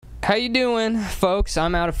How you doing, folks?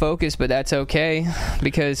 I'm out of focus, but that's okay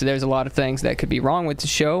because there's a lot of things that could be wrong with the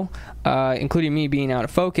show, including me being out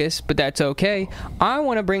of focus, but that's okay. I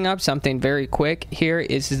want to bring up something very quick here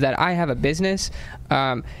is that I have a business.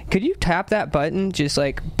 Could you tap that button just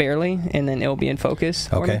like barely and then it'll be in focus?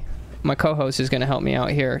 Okay. My co-host is going to help me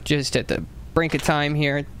out here just at the brink of time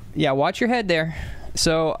here. Yeah, watch your head there.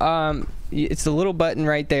 So it's the little button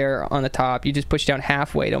right there on the top. You just push down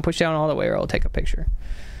halfway. Don't push down all the way or it'll take a picture.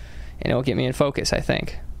 And it'll get me in focus, I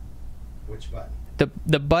think. Which button?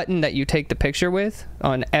 The button that you take the picture with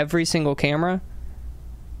on every single camera.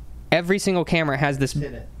 Every single camera has this.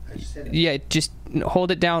 I just hit it. Yeah, just hold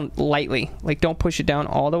it down lightly. Like, don't push it down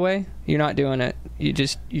all the way. You're not doing it. You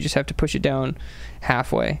just have to push it down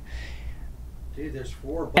halfway. Dude, there's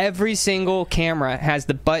 4 buttons. Every single camera has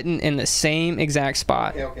the button in the same exact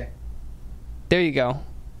spot. Okay. There you go.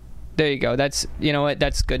 There you go. That's, you know what?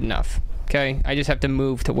 That's good enough. Okay, I just have to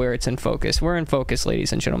move to where it's in focus. We're in focus,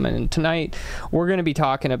 ladies and gentlemen. And tonight, we're going to be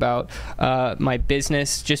talking about my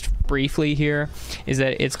business. Just briefly here, is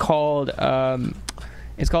that it's called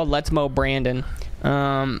Let's Mow Brandon.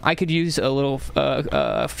 I could use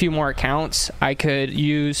a few more accounts. I could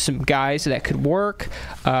use some guys that could work.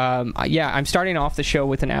 I'm starting off the show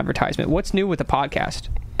with an advertisement. What's new with the podcast?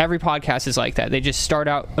 Every podcast is like that. They just start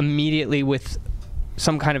out immediately with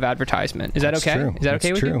some kind of advertisement. Is that okay? True. Is that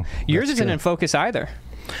okay with you? Yours isn't in focus either.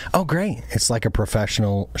 Oh, great. It's like a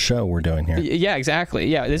professional show we're doing here. Yeah, exactly.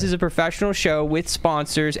 Yeah, this is a professional show with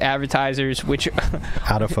sponsors, advertisers, which...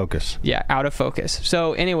 Out of focus. Yeah, out of focus.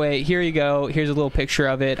 So anyway, here you go. Here's a little picture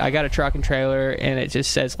of it. I got a truck and trailer, and it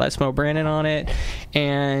just says Let's Mow Brandon on it.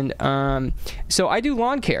 And so I do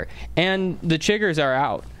lawn care, and the Chiggers are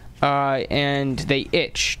out. And they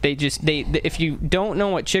itch. They if you don't know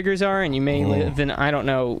what Chiggers are, and you may live in, I don't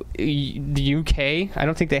know, the UK. I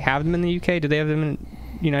don't think they have them in the UK. Do they have them in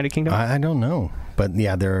United Kingdom? I don't know. But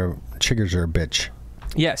yeah, Chiggers are a bitch.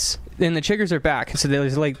 Yes. And the Chiggers are back. So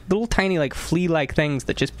there's like little tiny like flea-like things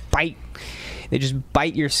that just bite. They just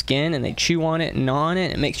bite your skin and they chew on it and gnaw on it,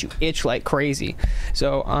 and it makes you itch like crazy.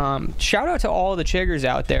 So shout out to all the Chiggers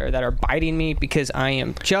out there that are biting me because I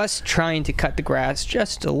am just trying to cut the grass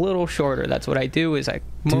just a little shorter. That's what I do is I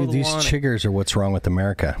mow the these lawn. Chiggers are what's wrong with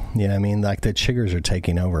America. You know what I mean? Like the Chiggers are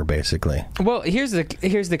taking over basically. Well, here's the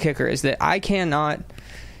kicker is that I cannot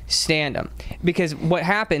stand them because what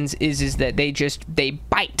happens is that they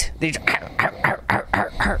bite. They just,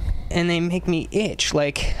 and they make me itch.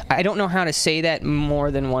 Like, I don't know how to say that more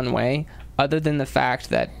than one way other than the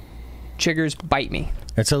fact that Chiggers bite me.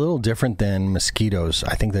 It's a little different than mosquitoes.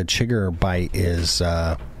 I think the Chigger bite is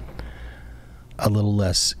a little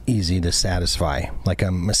less easy to satisfy. Like a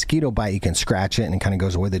mosquito bite, you can scratch it and it kind of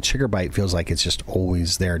goes away. The Chigger bite feels like it's just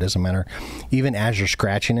always there. It doesn't matter. Even as you're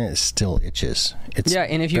scratching it, it still itches. It's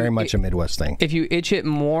and if very much a Midwest thing. If you itch it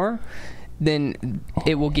more, then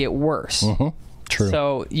it will get worse. Mm-hmm. True.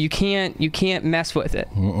 So you can't mess with it.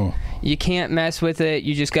 Mm-mm. You can't mess with it.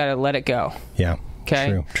 You just got to let it go. Yeah.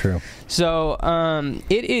 Okay. True. So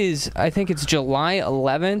it is, I think it's July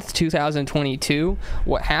 11th, 2022.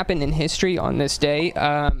 What happened in history on this day?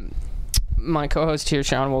 My co-host here,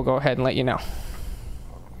 Sean, will go ahead and let you know.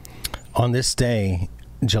 On this day,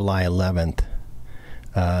 July 11th,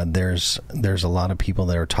 there's a lot of people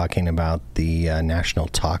that are talking about the National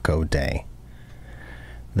Taco Day.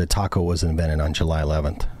 The taco was invented on July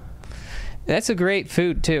 11th. That's a great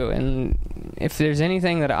food, too. And if there's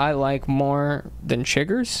anything that I like more than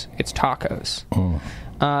Chiggers, it's tacos.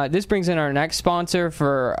 This brings in our next sponsor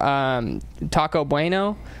for Taco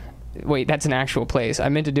Bueno. Wait, that's an actual place. I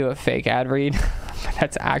meant to do a fake ad read, but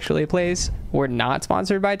that's actually a place. We're not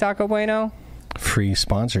sponsored by Taco Bueno. Free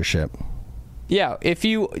sponsorship. Yeah, if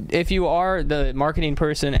you are the marketing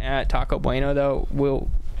person at Taco Bueno, though,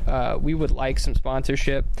 we would like some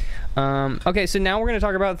sponsorship. Okay, so now we're going to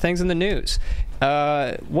talk about things in the news.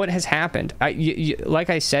 What has happened? Like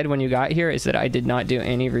I said when you got here, is that I did not do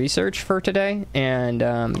any research for today, and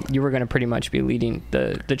you were going to pretty much be leading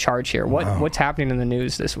the charge here. What's happening in the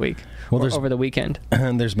news this week or over the weekend?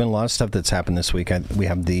 There's been a lot of stuff that's happened this week. We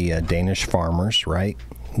have the Danish farmers, right,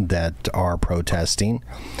 that are protesting.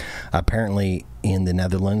 Apparently, in the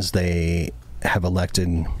Netherlands, they have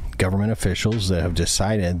elected government officials that have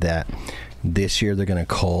decided that this year they're going to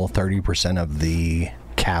cull 30% of the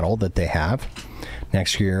cattle that they have.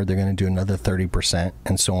 Next year they're going to do another 30%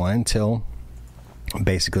 and so on until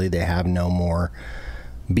basically they have no more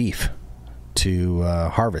beef to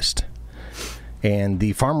harvest. And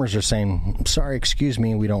the farmers are saying, sorry, excuse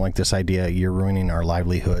me, we don't like this idea. You're ruining our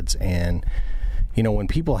livelihoods. And, you know, when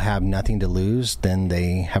people have nothing to lose, then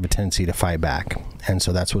they have a tendency to fight back. And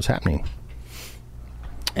so that's what's happening.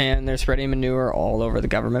 And they're spreading manure all over the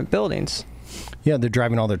government buildings. Yeah, they're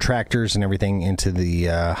driving all their tractors and everything into the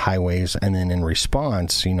highways, and then in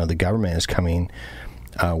response, the government is coming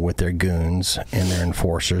with their goons and their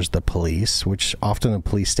enforcers, the police, which often the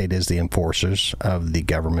police state is the enforcers of the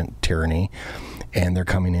government tyranny, and they're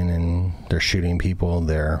coming in and they're shooting people,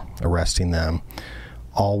 they're arresting them,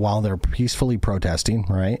 all while they're peacefully protesting,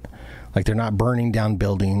 right? Like, they're not burning down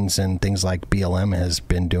buildings and things like BLM has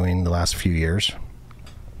been doing the last few years.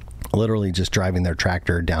 Literally just driving their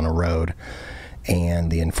tractor down a road,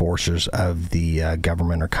 and the enforcers of the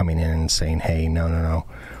government are coming in and saying, hey, no,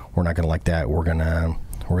 we're not going to like that. We're going to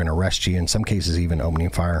arrest you. In some cases, even opening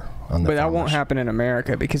fire on the But that farmers. won't happen in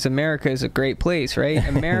America, because America is a great place, right?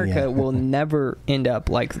 America will never end up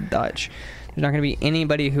like the Dutch. There's not going to be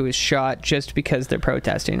anybody who is shot just because they're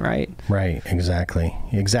protesting, right? Right, exactly.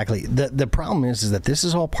 The problem is that this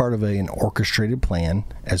is all part of an orchestrated plan,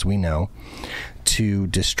 as we know, to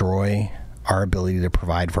destroy our ability to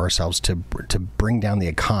provide for ourselves, to bring down the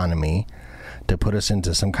economy, to put us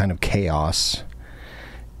into some kind of chaos,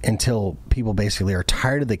 until people basically are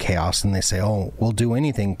tired of the chaos and they say, oh, we'll do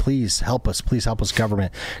anything. Please help us,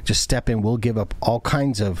 government. Just step in. We'll give up all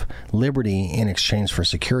kinds of liberty in exchange for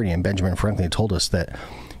security. And Benjamin Franklin told us that,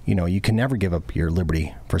 you can never give up your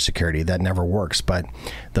liberty for security. That never works. But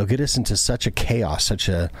they'll get us into such a chaos, such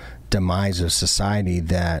a demise of society,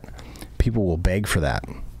 that people will beg for that.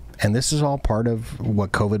 And this is all part of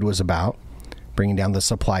what COVID was about, bringing down the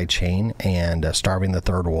supply chain and starving the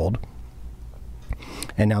third world.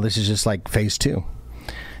 And now this is just like phase 2.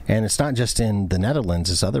 And it's not just in the Netherlands,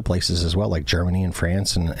 it's other places as well, like Germany and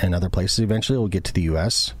France and other places. Eventually we'll get to the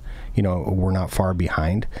U.S. We're not far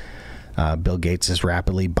behind. Bill Gates is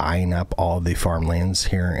rapidly buying up all the farmlands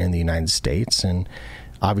here in the United States. And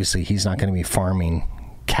obviously he's not going to be farming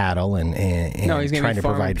cattle and no, he's trying to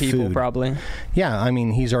provide people, food. Probably. Yeah,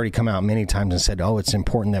 he's already come out many times and said, oh, it's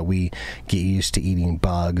important that we get used to eating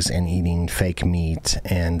bugs and eating fake meat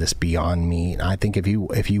and this Beyond Meat. I think if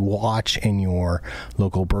you watch in your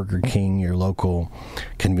local Burger King, your local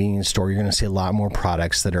convenience store, you're going to see a lot more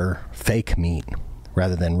products that are fake meat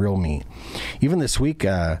rather than real meat. Even this week,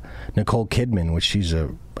 Nicole Kidman, which she's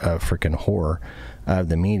a freaking whore of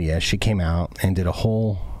the media, she came out and did a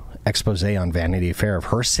whole expose on Vanity Fair of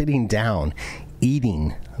her sitting down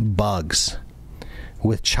eating bugs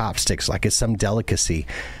with chopsticks like it's some delicacy,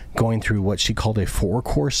 going through what she called a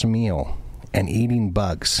 4-course meal and eating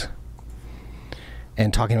bugs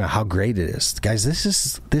and talking about how great it is. Guys, this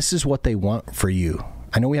is what they want for you.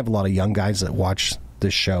 I know we have a lot of young guys that watch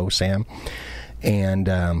this show, Sam, and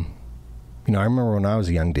I remember when I was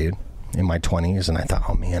a young dude in my 20s, and I thought,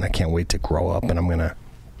 oh man, I can't wait to grow up, and I'm gonna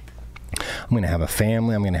have a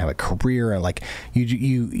family. I'm gonna have a career. And like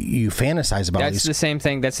you fantasize about. That's the same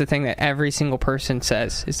thing. That's the thing that every single person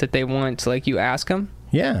says, is that they want. Like, you ask them.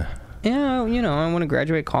 Yeah. Yeah, I want to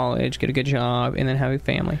graduate college, get a good job, and then have a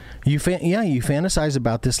family. You fantasize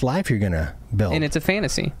about this life you're gonna build, and it's a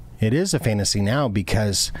fantasy. It is a fantasy now,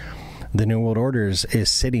 because the New World Order is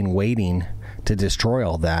sitting waiting to destroy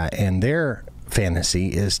all that, and their fantasy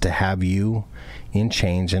is to have you in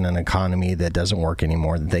change in an economy that doesn't work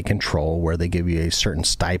anymore, that they control, where they give you a certain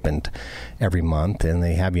stipend every month, and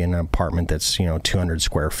they have you in an apartment that's 200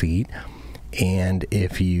 square feet, and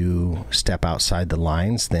if you step outside the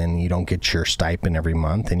lines, then you don't get your stipend every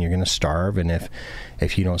month, and you're going to starve. And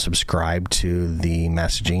if you don't subscribe to the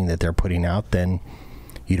messaging that they're putting out, then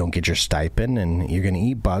you don't get your stipend, and you're going to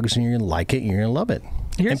eat bugs, and you're going to like it, and you're going to love it.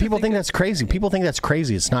 And people think that's crazy. People think that's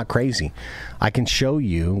crazy. It's not crazy. I can show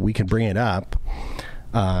you. We could bring it up.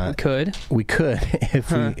 We could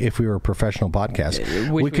if we were a professional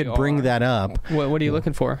podcast. We could bring that up. What are you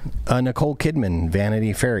looking for? Nicole Kidman,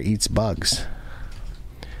 Vanity Fair, eats bugs.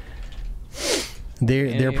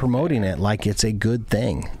 They're promoting it like it's a good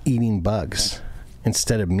thing, eating bugs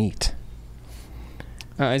instead of meat.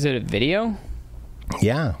 Is it a video?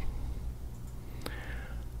 Yeah.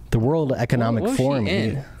 The World Economic Forum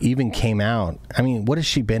even came out. What has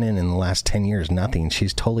she been in the last 10 years? Nothing.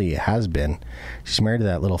 She's totally has been. She's married to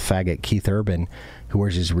that little faggot Keith Urban, who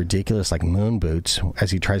wears these ridiculous moon boots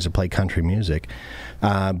as he tries to play country music.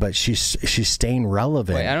 But she's staying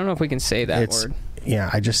relevant. Wait, I don't know if we can say that word. Yeah,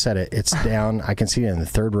 I just said it. It's down. I can see it in the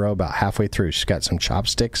third row, about halfway through. She's got some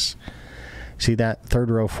chopsticks. See that? Third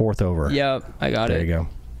row, fourth over. Yep, I got it. There you go.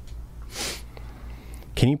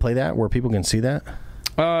 Can you play that where people can see that?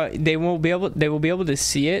 They will be able to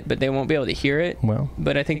see it, but they won't be able to hear it. Well,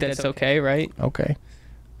 but I think that's okay, right? Okay.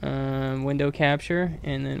 Window capture,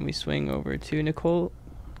 and then we swing over to Nicole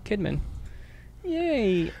Kidman.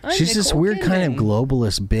 Yay! She's this weird kind of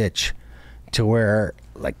globalist bitch, to where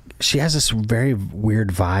like she has this very weird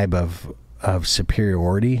vibe of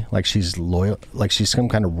superiority, like she's loyal, like she's some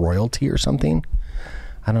kind of royalty or something.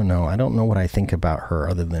 I don't know what I think about her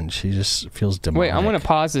other than she just feels demonic. Wait, I'm gonna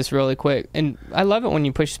pause this really quick, and I love it when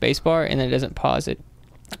you push spacebar and it doesn't pause it.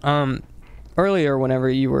 Earlier, whenever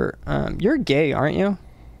you were, you're gay, aren't you?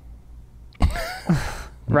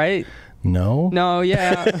 Right? No,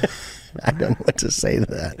 yeah. I don't know what to say to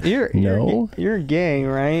that. You're gay,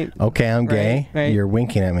 right? Okay, I'm gay. Right. You're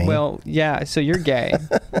winking at me. Well, yeah, so you're gay.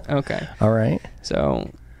 Okay. All right.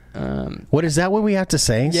 So, what is that what we have to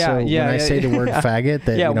say? Yeah, so yeah. when I say the word faggot,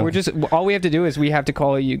 that, yeah, you know, we're just, all we have to do is we have to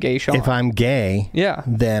call you Gay Sean. if I'm gay, yeah,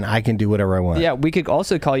 then I can do whatever I want. Yeah, we could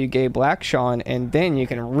also call you Gay Black Sean, and then you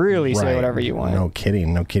can really say whatever you want. No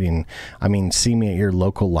kidding. I mean, see me at your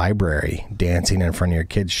local library dancing in front of your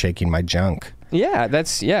kids, shaking my junk. Yeah,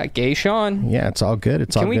 Gay Sean. Yeah, it's all good.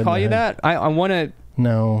 It's all good. Can we call you that? I want to.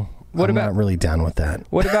 No. I'm not really down with that.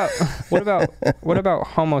 What about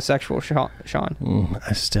homosexual Sean?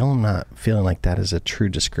 I still am not feeling like that is a true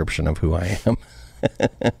description of who I am.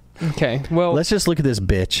 Okay, well, let's just look at this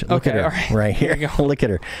bitch. Look at her right here. Look at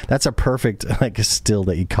her. That's a perfect still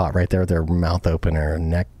that you caught right there with her mouth open, her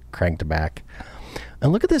neck cranked back.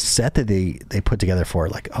 And look at this set that they put together for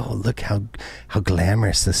it. Like, oh, look how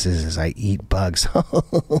glamorous this is as I eat bugs.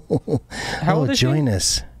 How old is join she?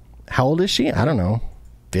 us. How old is she? I don't know.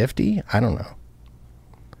 50? I don't know.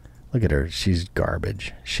 Look at her. She's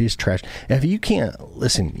garbage. She's trash. If you can't,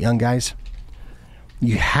 listen, young guys,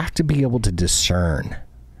 you have to be able to discern,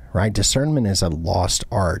 right? Discernment is a lost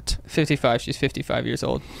art. 55. She's 55 years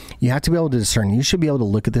old. You have to be able to discern. You should be able to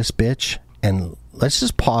look at this bitch and let's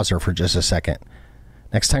just pause her for just a second.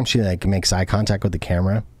 Next time she makes eye contact with the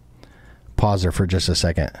camera, pause her for just a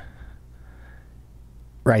second.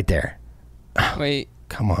 Right there. Wait.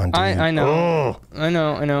 Come on, dude. I know. Oh. I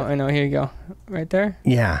know. Here you go. Right there?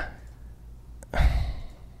 Yeah.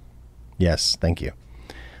 Yes, thank you.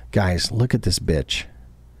 Guys, look at this bitch.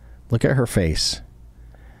 Look at her face.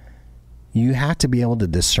 You have to be able to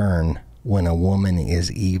discern when a woman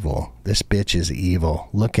is evil. This bitch is evil.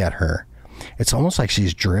 Look at her. It's almost like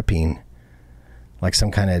she's dripping like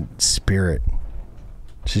some kind of spirit.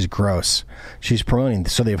 She's gross. She's promoting.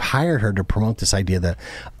 So they've hired her to promote this idea that,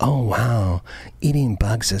 oh, wow, eating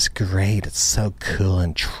bugs is great. It's so cool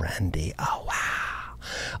and trendy. Oh, wow.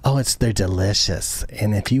 Oh, they're delicious.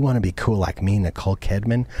 And if you want to be cool like me, Nicole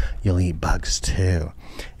Kidman, you'll eat bugs too.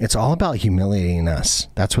 It's all about humiliating us.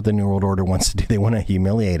 That's what the New World Order wants to do. They want to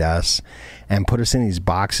humiliate us and put us in these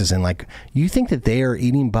boxes. And like, you think that they are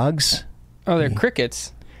eating bugs? Oh, they're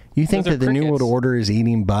crickets. You think that the New World Order is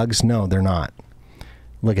eating bugs? No, they're not.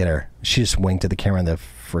 Look at her. She just winked at the camera, the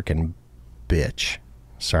freaking bitch.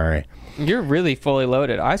 Sorry. You're really fully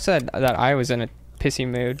loaded. I said that I was in a pissy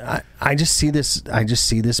mood. I just see this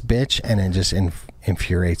bitch and it just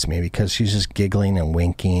infuriates me because she's just giggling and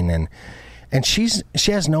winking and she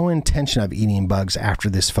has no intention of eating bugs after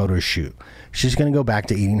this photo shoot. She's going to go back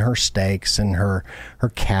to eating her steaks and her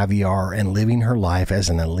caviar and living her life as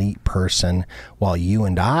an elite person while you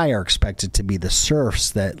and I are expected to be the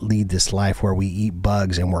serfs that lead this life where we eat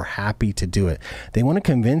bugs and we're happy to do it. They want to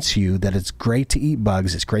convince you that it's great to eat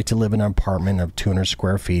bugs. It's great to live in an apartment of 200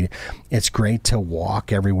 square feet. It's great to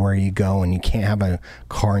walk everywhere you go and you can't have a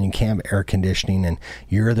car and you can't have air conditioning and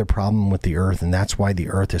you're the problem with the earth and that's why the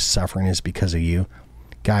earth is suffering is because of you.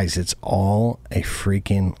 Guys, it's all a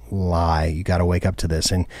freaking lie. You got to wake up to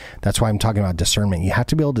this. And that's why I'm talking about discernment. You have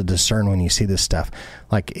to be able to discern when you see this stuff.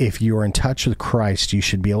 Like if you're in touch with Christ, you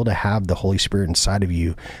should be able to have the Holy Spirit inside of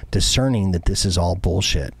you discerning that this is all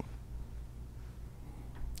bullshit.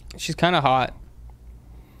 She's kind of hot.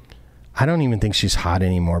 I don't even think she's hot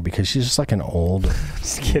anymore because she's just like an old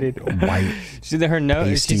just kidding. White her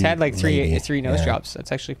nose. She's had like three nose jobs.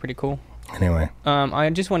 That's actually pretty cool. Anyway, I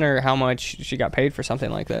just wonder how much she got paid for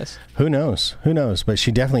something like this. Who knows? But she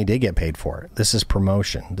definitely did get paid for it. This is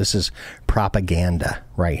promotion. This is propaganda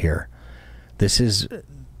right here. This is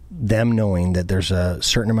them knowing that there's a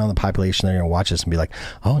certain amount of the population that are going to watch this and be like,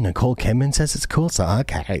 oh, Nicole Kidman says it's cool, so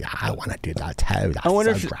okay, I want to do that too.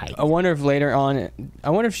 That's great. I wonder if later on, I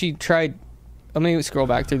wonder if she tried, let me scroll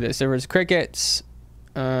back through this. There was crickets,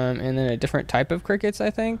 and then a different type of crickets,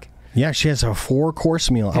 I think. Yeah, she has a 4-course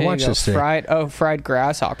meal. I watched this today. Fried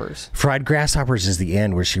grasshoppers. Fried grasshoppers is the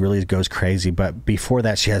end where she really goes crazy. But before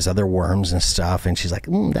that, she has other worms and stuff. And she's like,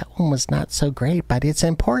 that one was not so great, but it's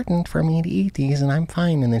important for me to eat these and I'm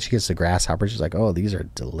fine. And then she gets the grasshoppers. She's like, oh, these are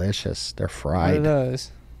delicious. They're fried. What are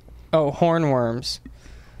those? Oh, hornworms.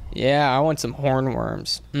 Yeah, I want some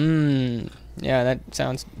hornworms. Yeah, that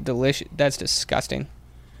sounds delicious. That's disgusting.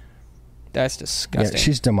 That's disgusting. Yeah,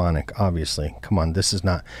 she's demonic, obviously. Come on, this is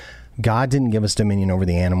not... God didn't give us dominion over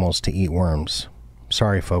the animals to eat worms.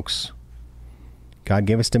 Sorry, folks. God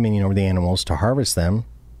gave us dominion over the animals to harvest them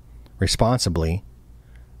responsibly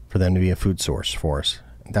for them to be a food source for us.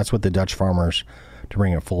 That's what the Dutch farmers, to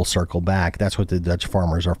bring it full circle back, that's what the Dutch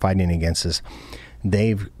farmers are fighting against. Is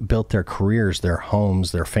they've built their careers, their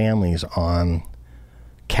homes, their families on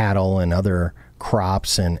cattle and other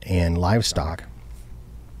crops and livestock.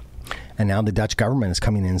 And now the Dutch government is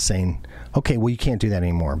coming in saying, okay, well, you can't do that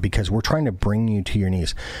anymore because we're trying to bring you to your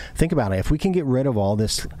knees. Think about it. If we can get rid of all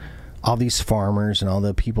these farmers and all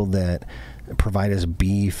the people that provide us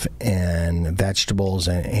beef and vegetables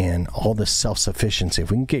and all this self-sufficiency,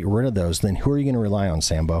 if we can get rid of those, then who are you going to rely on,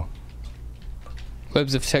 Sambo?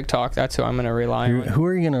 Libs of TikTok, that's who I'm going to rely on. Who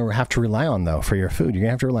are you going to have to rely on, though, for your food? You're going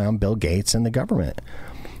to have to rely on Bill Gates and the government.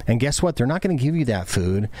 And guess what? They're not going to give you that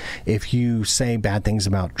food if you say bad things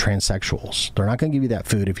about transsexuals. They're not going to give you that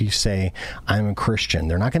food if you say, I'm a Christian.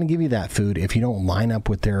 They're not going to give you that food if you don't line up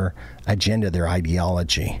with their agenda, their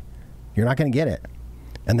ideology. You're not going to get it.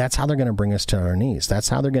 And that's how they're going to bring us to our knees. That's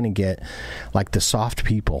how they're going to get, like, the soft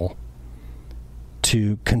people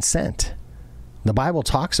to consent. The Bible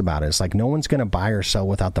talks about it. It's like no one's going to buy or sell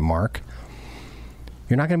without the mark.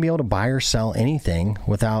 You're not going to be able to buy or sell anything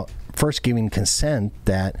without first giving consent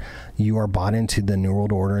that you are bought into the New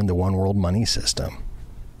World Order and the one world money system.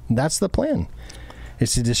 That's the plan.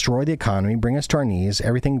 It's to destroy the economy, bring us to our knees,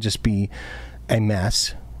 everything just be a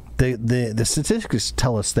mess. The statistics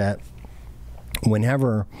tell us that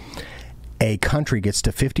whenever a country gets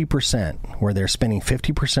to 50%, where they're spending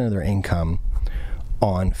 50% of their income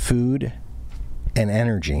on food and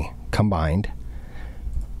energy combined,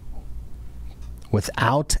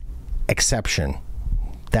 without exception,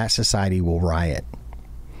 that society will riot.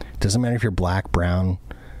 Doesn't matter if you're black, brown,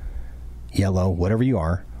 yellow, whatever you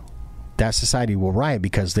are, that society will riot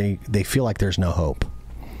because they feel like there's no hope.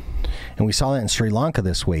 And we saw that in Sri Lanka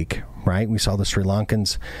this week, right? We saw the Sri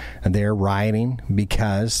Lankans, and they're rioting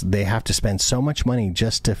because they have to spend so much money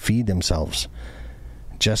just to feed themselves,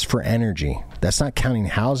 just for energy. That's not counting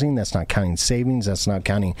housing, that's not counting savings, that's not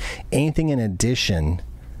counting anything in addition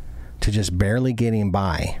to just barely getting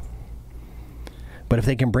by. But if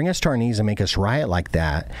they can bring us to our knees and make us riot like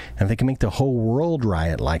that, and if they can make the whole world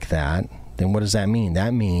riot like that, then what does that mean?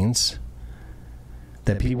 That means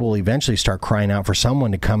that people will eventually start crying out for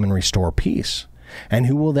someone to come and restore peace. And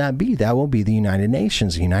who will that be? That will be the United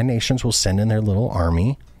Nations. The United Nations will send in their little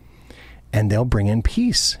army, and they'll bring in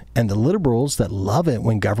peace. And the liberals that love it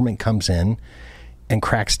when government comes in and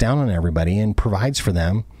cracks down on everybody and provides for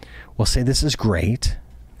them will say, this is great.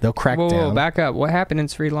 They'll crack down. Whoa, back up. What happened in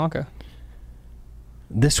Sri Lanka?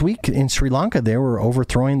 This week in Sri Lanka, they were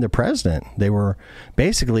overthrowing the president. They were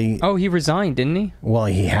basically... Oh, he resigned, didn't he? Well,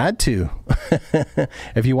 he had to.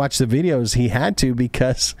 If you watch the videos, he had to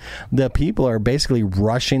because the people are basically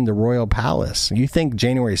rushing the royal palace. You think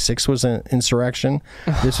January 6th was an insurrection?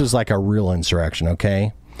 This was like a real insurrection,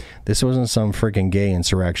 okay? This wasn't some freaking gay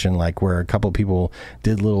insurrection like where a couple people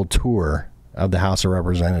did a little tour of the House of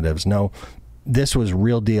Representatives. No, this was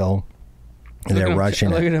real deal. They're rushing.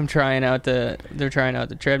 Look at them trying out the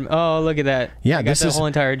treadmill. Oh, look at that! Yeah, this is the whole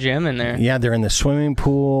entire gym in there. Yeah, they're in the swimming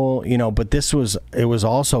pool. But it was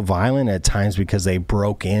also violent at times because they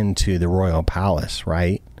broke into the royal palace,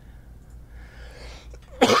 right?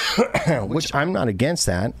 Which I'm not against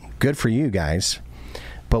that. Good for you guys.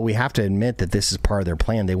 But we have to admit that this is part of their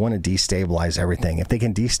plan. They want to destabilize everything. If they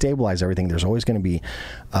can destabilize everything, there's always going to be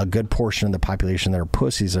a good portion of the population that are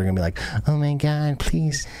pussies. They're going to be like, oh my God,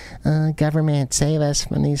 please, government, save us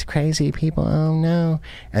from these crazy people. Oh no.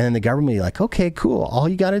 And then the government will be like, okay, cool. All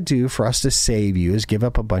you got to do for us to save you is give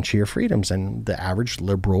up a bunch of your freedoms. And the average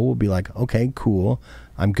liberal will be like, okay, cool.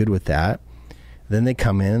 I'm good with that. Then they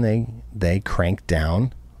come in and they crank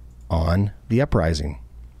down on the uprising.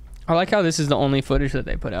 I like how this is the only footage that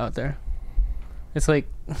they put out there. It's like,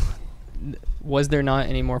 was there not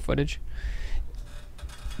any more footage?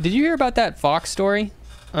 Did you hear about that Fox story?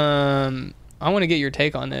 I want to get your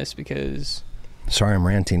take on this because... Sorry, I'm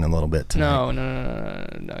ranting a little bit tonight.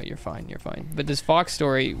 No, you're fine. But this Fox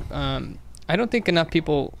story, I don't think enough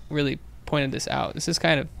people really pointed this out. This is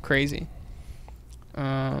kind of crazy.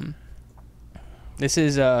 This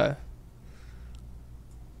is a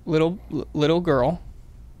little girl,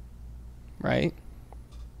 right?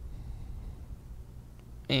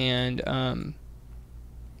 And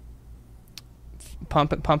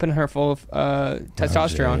pumping her full of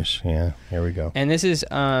testosterone. Yeah, here we go. And this is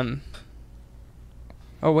oh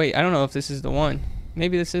wait, I don't know if this is the one.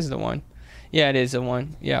 Maybe this is the one. Yeah, it is the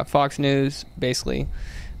one. Yeah, Fox News basically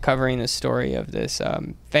covering the story of this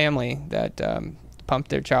family that pumped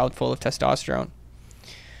their child full of testosterone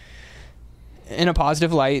in a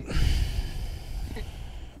positive light.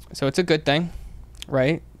 So it's a good thing,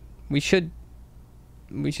 right? We should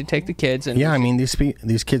take the kids and I mean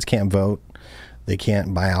these kids can't vote, they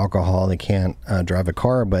can't buy alcohol, they can't drive a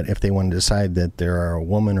car, but if they want to decide that they're a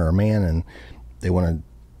woman or a man and they want to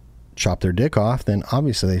chop their dick off, then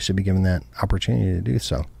obviously they should be given that opportunity to do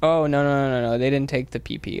so. Oh no! They didn't take the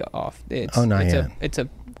PP off. Not yet. It's a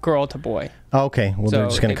girl to boy. Oh, okay. Well, So they're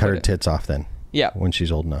just going they to cut put her it- tits off then. Yeah. When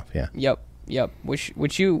she's old enough. Yeah. Yep.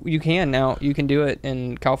 Which you can now. You can do it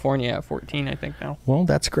in California at 14, I think now. Well,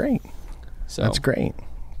 that's great. So That's great,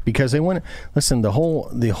 because they want to listen. The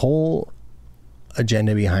whole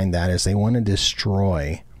agenda behind that is they want to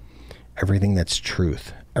destroy everything that's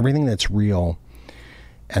truth, everything that's real,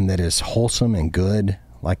 and that is wholesome and good,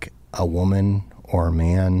 like a woman or a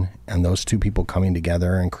man, and those two people coming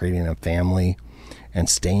together and creating a family and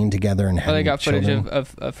staying together and having they got children.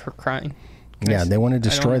 footage of her crying. Yeah, they want to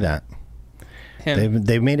destroy that.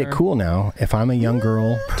 They've made it cool now. If I'm a young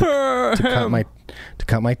girl to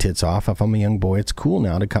cut my tits off, if I'm a young boy, it's cool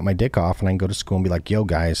now to cut my dick off, and I can go to school and be like, "Yo,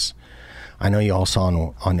 guys, I know you all saw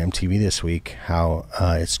on MTV this week how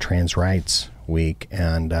it's Trans Rights Week,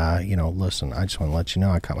 and listen, I just want to let you know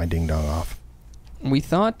I cut my ding dong off." We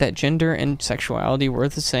thought that gender and sexuality were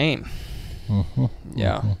the same. Mm-hmm.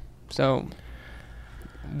 Yeah. Mm-hmm. So,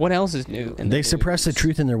 what else is new? They suppress the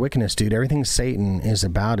truth in their wickedness, dude. Everything Satan is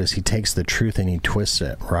about is he takes the truth and he twists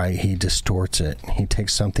it, right? He distorts it. He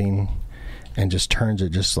takes something and just turns it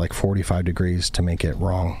just like 45 degrees to make it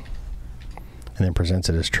wrong, and then presents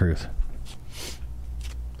it as truth.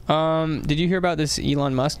 Did you hear about this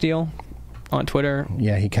Elon Musk deal on Twitter?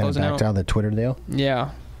 Yeah, he kind of Closing backed out of the Twitter deal.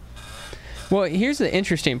 Yeah. Well, here's the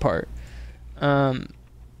interesting part.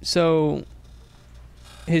 So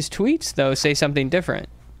his tweets, though, say something different.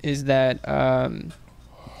 Is that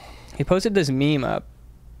he posted this meme up.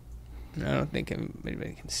 I don't think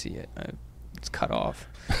anybody can see it. It's cut off.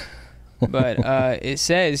 But it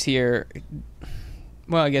says here,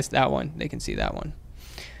 well, I guess that one. They can see that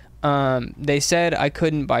one. They said I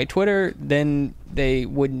couldn't buy Twitter. Then they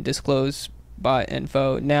wouldn't disclose bot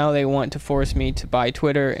info. Now they want to force me to buy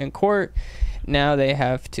Twitter in court. Now they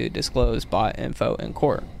have to disclose bot info in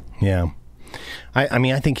court. Yeah. I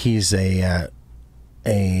mean, I think he's a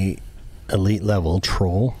elite level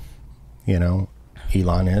troll,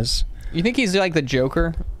 Elon is. You think he's like the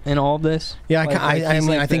Joker in all of this? Yeah,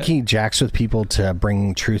 I think he jacks with people to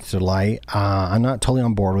bring truth to light. I'm not totally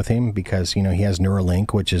on board with him because, he has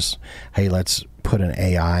Neuralink, which is, hey, let's put an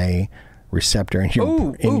AI receptor in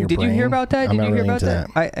your brain. Did you hear about that? I'm Did not you hear really about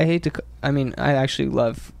into that? I hate to. I mean, I actually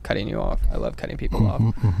love cutting you off. I love cutting people off,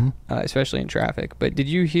 especially in traffic. But did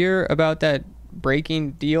you hear about that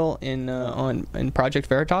breaking deal in Project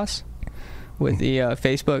Veritas with the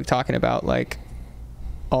Facebook talking about like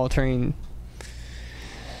altering?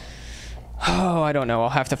 Oh, I don't know. I'll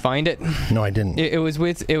have to find it. No, I didn't. It was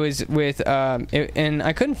with and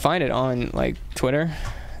I couldn't find it on like Twitter,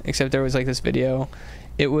 except there was like this video.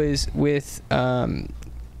 It was with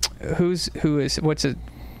what's a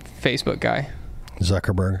Facebook guy?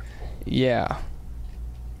 Zuckerberg. Yeah.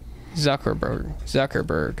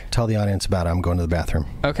 Zuckerberg. Tell the audience about it. I'm going to the bathroom.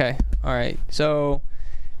 Okay. All right. So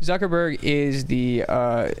Zuckerberg is the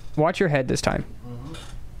watch your head this time.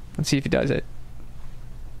 Let's see if he does it.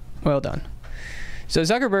 Well done. So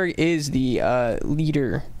Zuckerberg is the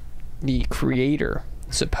leader, the creator,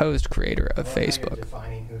 supposed creator of Facebook.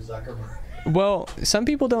 Defining who Zuckerberg. Well, some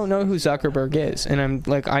people don't know who Zuckerberg is, and I'm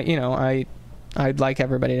like, I'd like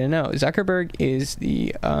everybody to know. Zuckerberg is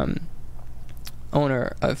the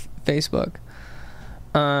owner of Facebook.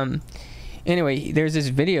 Anyway, there's this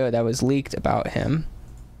video that was leaked about him.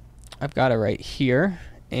 I've got it right here,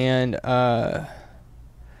 and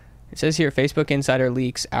it says here, Facebook Insider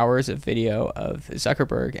leaks hours of video of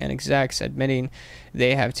Zuckerberg and execs admitting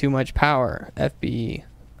they have too much power.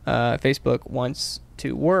 Facebook wants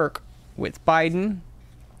to work with Biden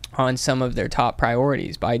on some of their top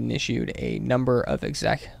priorities. Biden issued a number of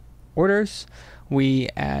exec orders we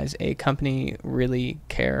as a company really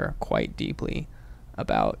care quite deeply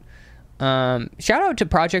about. Shout out to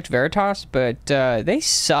Project Veritas, but they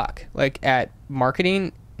suck like at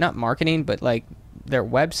marketing, not marketing, but like their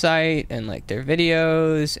website and like their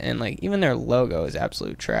videos and like even their logo is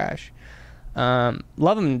absolute trash. Love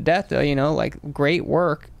them to death though, like great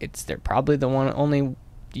work. They're probably the only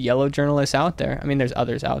yellow journalists out there. I mean, there's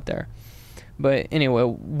others out there, but anyway,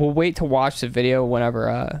 we'll wait to watch the video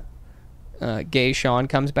whenever gay Sean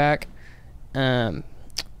comes back.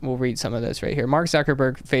 we'll read some of this right here. Mark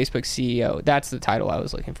Zuckerberg, Facebook CEO. That's the title I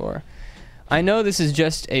was looking for. I know this is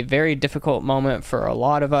just a very difficult moment for a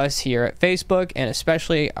lot of us here at Facebook, and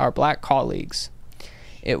especially our black colleagues.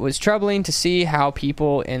 It was troubling to see how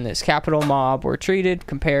people in this Capitol mob were treated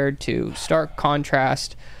compared to stark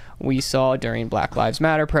contrast we saw during Black Lives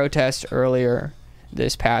Matter protests earlier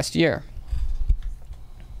this past year.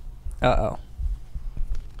 Uh-oh.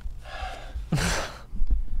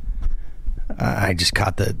 I just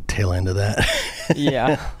caught the tail end of that.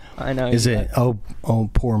 Yeah, I know. Is it, oh,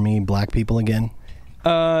 poor me, black people again?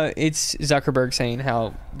 It's Zuckerberg saying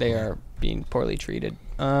how they are being poorly treated.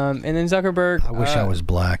 And then Zuckerberg... I wish I was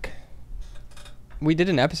black. We did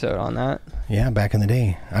an episode on that. Yeah, back in the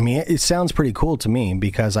day. I mean, it sounds pretty cool to me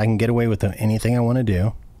because I can get away with anything I want to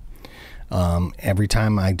do. Every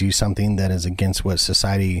time I do something that is against what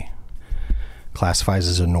society classifies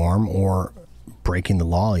as a norm or breaking the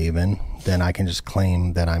law even, then I can just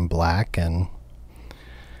claim that I'm black and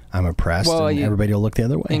I'm oppressed, and everybody will look the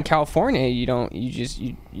other way. In California, you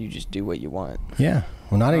just do what you want. Yeah.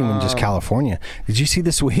 Well, not even just California. Did you see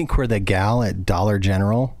this week where the gal at Dollar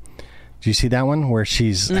General, did you see that one where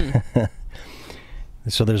she's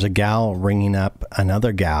so there's a gal ringing up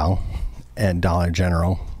another gal at Dollar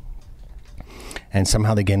General, and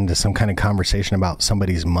somehow they get into some kind of conversation about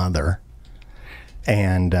somebody's mother,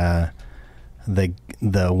 and the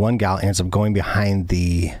one gal ends up going behind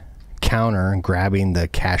the counter and grabbing the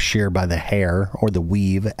cashier by the hair, or the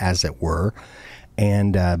weave as it were,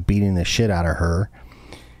 and beating the shit out of her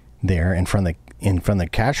there in front of the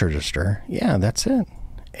cash register. Yeah, that's it.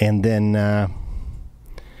 And then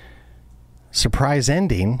surprise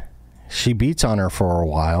ending, she beats on her for a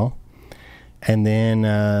while, and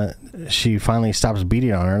then she finally stops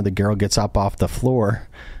beating on her. The girl gets up off the floor,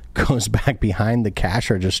 goes back behind the cash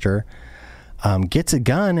register, gets a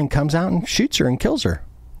gun, and comes out and shoots her and kills her.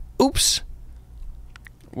 Oops.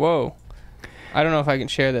 Whoa. I don't know if I can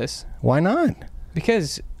share this. Why not?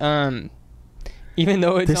 Because even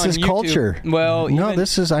though it's this on is YouTube, culture. Well, no,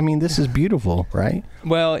 this is beautiful, right?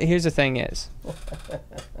 Well, here's the thing is,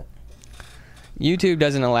 YouTube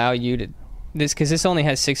doesn't allow you to because this only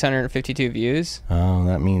has 652 views. Oh,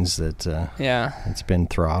 that means that yeah, it's been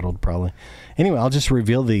throttled probably. Anyway, I'll just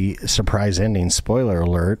reveal the surprise ending. Spoiler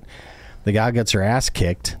alert. The guy gets her ass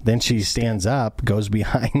kicked. Then she stands up, goes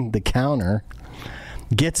behind the counter,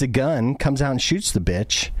 gets a gun, comes out and shoots the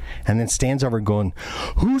bitch, and then stands over going,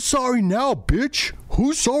 "Who's sorry now, bitch?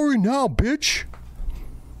 Who's sorry now, bitch?"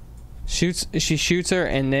 She shoots her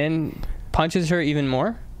and then punches her even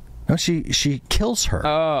more? No, she kills her.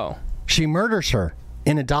 Oh. She murders her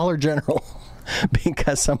in a Dollar General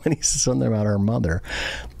because somebody said something about her mother.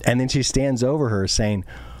 And then she stands over her saying,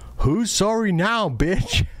 "Who's sorry now,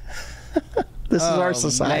 bitch?" This is our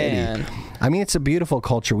society. Man. I mean, it's a beautiful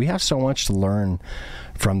culture. We have so much to learn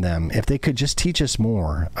from them. If they could just teach us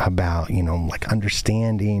more about, like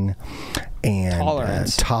understanding and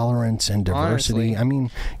tolerance and diversity. Honestly. I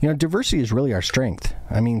mean, diversity is really our strength.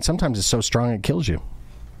 I mean, sometimes it's so strong it kills you.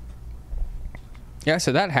 Yeah,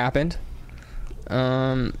 so that happened.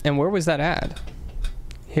 And where was that ad?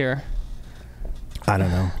 Here. I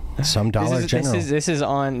don't know. Some Dollar General. This is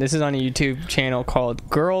on a YouTube channel called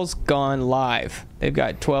Girls Gone Live. They've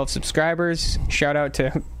got 12 subscribers. Shout out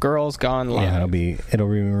to Girls Gone Live. Yeah, it'll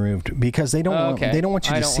be removed because they don't want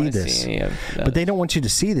you to see this. But they don't want you to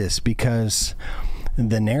see this because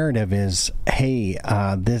the narrative is, hey,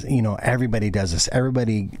 this, everybody does this.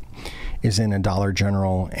 Everybody is in a Dollar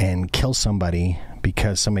General and kills somebody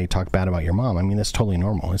because somebody talked bad about your mom. I mean, that's totally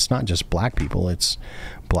normal. It's not just black people. It's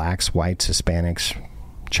blacks, whites, Hispanics,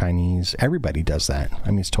 Chinese. Everybody does that.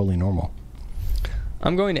 I mean, it's totally normal.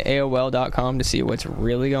 I'm going to AOL.com to see what's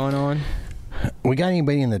really going on. We got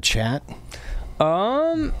anybody in the chat?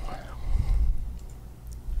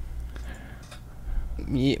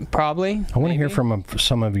 Yeah, probably. I want to hear from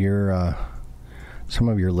some of your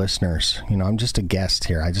listeners. I'm just a guest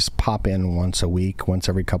here. I just pop in once a week, once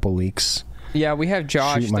every couple weeks. Yeah, we have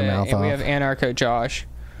Josh. We have Anarcho Josh.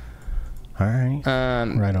 All right.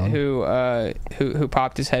 Right on. Who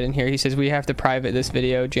popped his head in here? He says we have to private this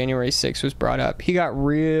video. January 6th was brought up. He got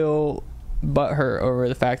real butthurt over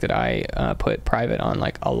the fact that I put private on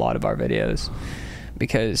like a lot of our videos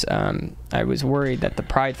because I was worried that the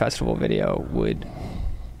Pride Festival video would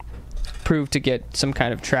prove to get some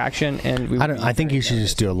kind of traction, and I think you should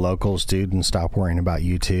just do a locals, dude, and stop worrying about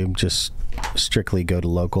YouTube. Just strictly go to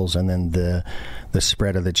locals, and then the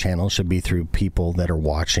spread of the channel should be through people that are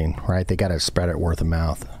watching, right? They got to spread it word of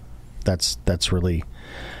mouth. That's really.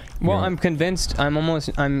 Well, I'm convinced.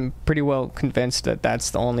 I'm pretty well convinced that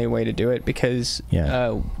that's the only way to do it because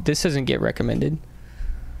this doesn't get recommended.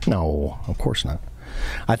 No, of course not.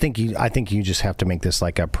 I think you just have to make this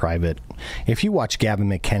like a private. If you watch Gavin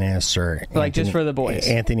McInnes or like just for the boys,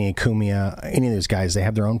 Anthony Acumia, any of those guys, they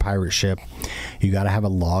have their own pirate ship. You got to have a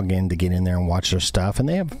login to get in there and watch their stuff, and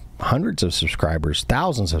they have hundreds of subscribers,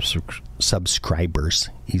 thousands of subscribers.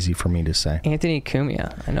 Easy for me to say. Anthony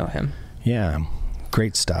Acumia, I know him. Yeah.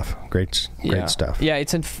 Great stuff. Great stuff. Yeah,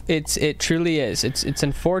 it truly is. It's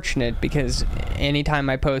unfortunate because anytime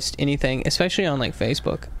I post anything, especially on like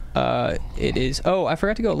Facebook, it is. Oh, I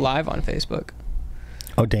forgot to go live on Facebook.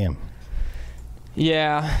 Oh, damn.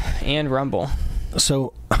 Yeah, and Rumble.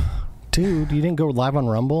 So, dude, you didn't go live on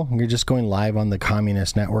Rumble? You're just going live on the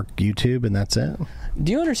Communist Network YouTube, and that's it?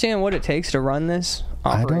 Do you understand what it takes to run this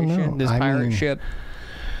operation? I don't know. This pirate ship?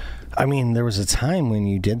 I mean, there was a time when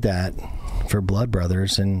you did that for Blood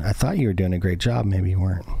Brothers, and I thought you were doing a great job. Maybe you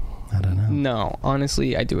weren't. I don't know. No,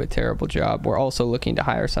 honestly, I do a terrible job. We're also looking to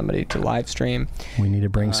hire somebody to live stream. We need to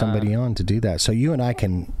bring somebody on to do that, so you and I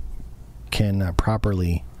can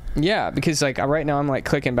properly. Yeah, because like right now I'm like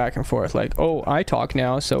clicking back and forth, like, oh, I talk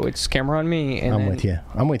now, so it's camera on me. And I'm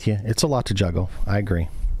with you. It's a lot to juggle. I agree.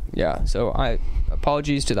 Yeah. So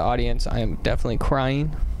apologies to the audience. I am definitely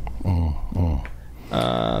crying.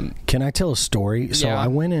 Can I tell a story? So I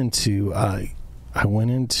went into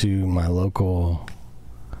my local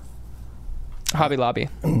Hobby Lobby.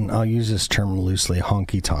 I'll use this term loosely,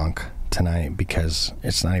 honky tonk, tonight because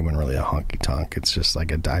it's not even really a honky tonk. It's just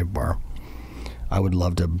like a dive bar. I would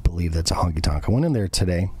love to believe that's a honky tonk. I went in there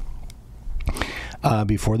today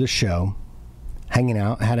before the show, hanging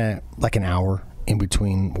out. Had an hour in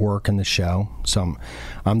between work and the show, so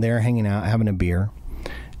I'm there hanging out, having a beer,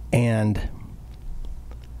 and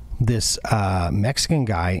this Mexican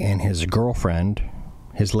guy and his girlfriend,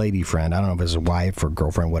 his lady friend, I don't know if it's his wife or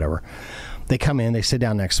girlfriend, whatever. They come in, they sit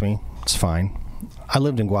down next to me. It's fine. I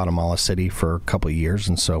lived in Guatemala City for a couple of years,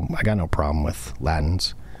 and so I got no problem with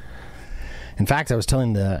Latins. In fact, I was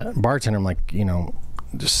telling the bartender, I'm like,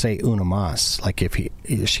 just say una más. Like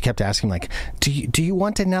she kept asking, like, do you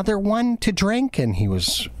want another one to drink? And he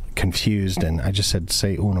was confused, and I just said,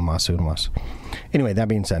 say una más, una más. Anyway, that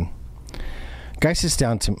being said, guy sits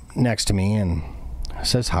down next to me and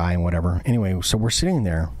says hi and whatever. Anyway, so we're sitting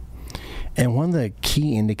there, and one of the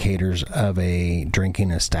key indicators of a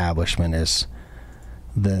drinking establishment is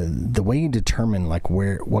the way you determine like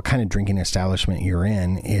what kind of drinking establishment you're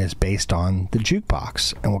in is based on the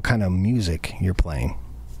jukebox and what kind of music you're playing.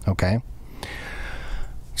 Okay,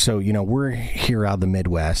 so we're here out of the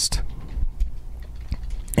Midwest,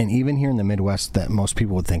 and even here in the Midwest, that most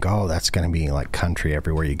people would think, oh, that's going to be like country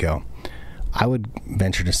everywhere you go. I would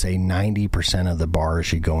venture to say 90% of the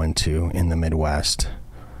bars you go into in the Midwest,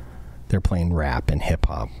 they're playing rap and hip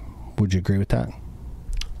hop. Would you agree with that?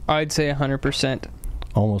 I'd say 100%.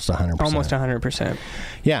 Almost 100%. Almost 100%.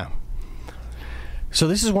 Yeah. So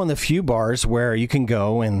this is one of the few bars where you can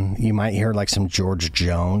go and you might hear like some George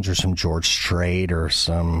Jones or some George Strait or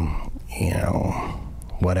some,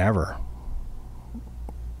 whatever.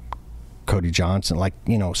 Cody Johnson, like,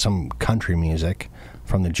 some country music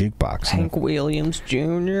from the jukebox. Hank Williams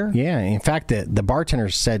Jr. Yeah. In fact, the bartender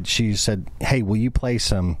said, hey, will you play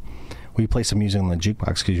some music on the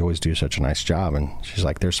jukebox because you always do such a nice job? And she's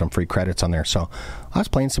like, there's some free credits on there. So I was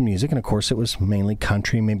playing some music, and of course it was mainly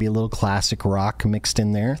country, maybe a little classic rock mixed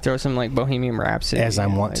in there. Throw some like Bohemian Rhapsody. As I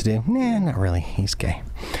want to do. Nah, not really. He's gay.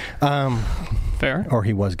 Fair. Or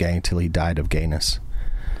he was gay until he died of gayness.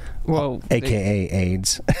 Well, AKA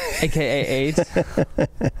AIDS. AKA AIDS.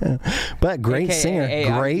 But great AKA singer.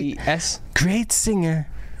 AIDS. Great singer.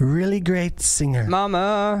 Really great singer.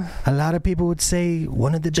 Mama. A lot of people would say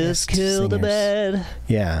one of the just best kill singers. the bed.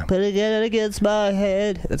 Yeah. Put it against my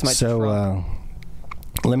head. That's my So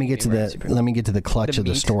let me get to the clutch of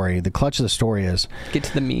the story. The clutch of the story is get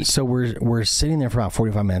to the meat. So we're sitting there for about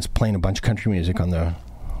 45 minutes playing a bunch of country music on the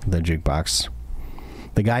jukebox.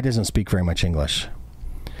 The guy doesn't speak very much English.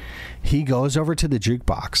 He goes over to the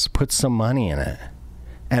jukebox, puts some money in it,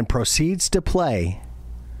 and proceeds to play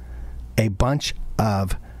a bunch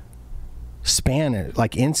of Spanish,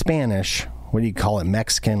 like in Spanish, what do you call it?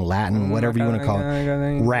 Mexican, Latin, whatever you want to call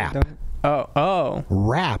it. Rap. Oh.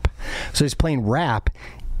 Rap. So he's playing rap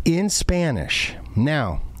in Spanish.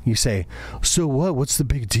 Now, you say, so what? What's the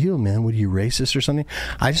big deal, man? What are you, racist or something?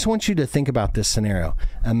 I just want you to think about this scenario.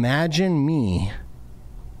 Imagine me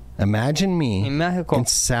in Mexico. in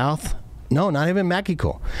South, no, not even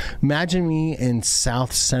Mexico. Imagine me in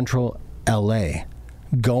South Central LA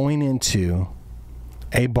going into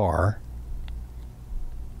a bar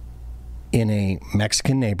in a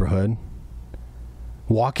Mexican neighborhood,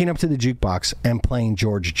 walking up to the jukebox and playing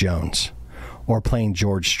George Jones or playing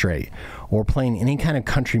George Strait, or playing any kind of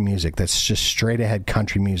country music that's just straight ahead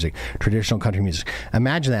country music, traditional country music.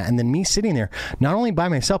 Imagine that. And then me sitting there, not only by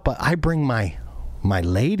myself, but I bring my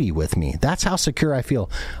lady with me. That's how secure I feel.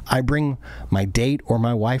 I bring my date or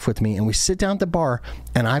my wife with me, and we sit down at the bar,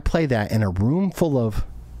 and I play that in a room full of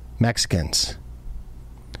Mexicans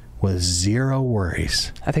with zero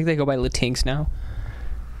worries. I think they go by Latinx now.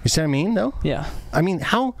 You see what I mean, though? Yeah. I mean,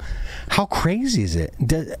 how crazy is it?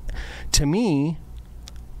 To me,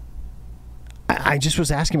 I just was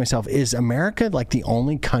asking myself, is America like the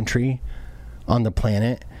only country on the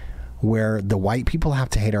planet where the white people have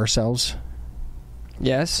to hate ourselves?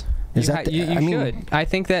 Yes. Is you that? You should. I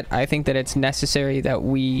think that it's necessary that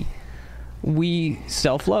we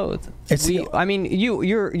self-loathe.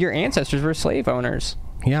 Your ancestors were slave owners.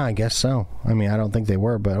 Yeah, I guess so. I mean, I don't think they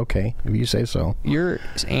were, but okay, if you say so. Your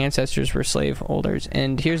ancestors were slave holders,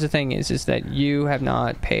 and here's the thing: is that you have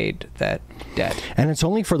not paid that debt. And it's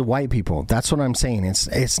only for the white people. That's what I'm saying.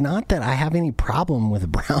 It's not that I have any problem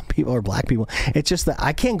with brown people or black people. It's just that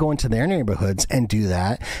I can't go into their neighborhoods and do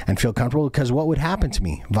that and feel comfortable, because what would happen to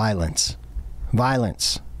me? Violence.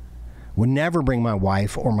 Would never bring my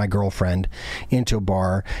wife or my girlfriend into a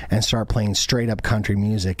bar and start playing straight up country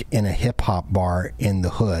music in a hip hop bar in the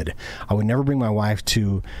hood. I would never bring my wife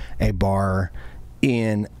to a bar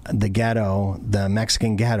in the ghetto, the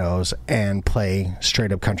Mexican ghettos, and play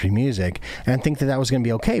straight up country music and think that was going to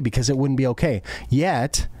be okay, because it wouldn't be okay.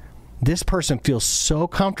 Yet, this person feels so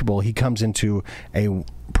comfortable. He comes into a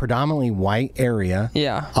predominantly white area.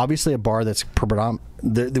 Yeah. Obviously a bar that's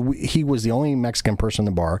he was the only Mexican person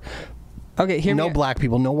in the bar. Okay, no black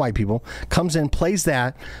people, no white people. Comes in, plays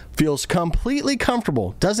that, feels completely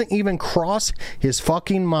comfortable. Doesn't even cross his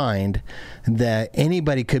fucking mind that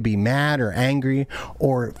anybody could be mad or angry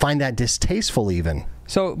or find that distasteful even.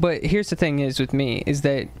 So, but here's the thing is with me, is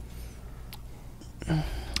that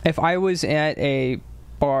if I was at a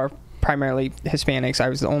bar, primarily Hispanics, I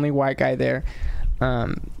was the only white guy there,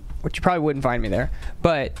 which you probably wouldn't find me there,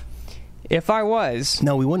 but if I was...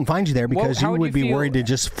 No, we wouldn't find you there, because you would be worried to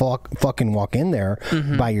just fucking walk in there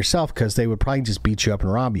by yourself, because they would probably just beat you up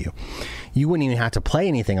and rob you. You wouldn't even have to play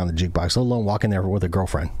anything on the jukebox, let alone walk in there with a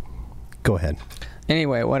girlfriend. Go ahead.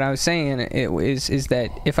 Anyway, what I was saying is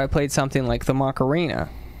that if I played something like the Macarena,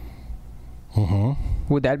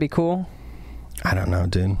 would that be cool? I don't know,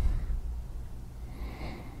 dude.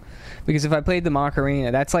 Because if I played the Macarena,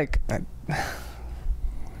 that's like...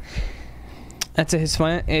 It's a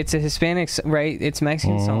Hispanic, right? It's a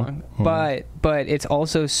Mexican song, but it's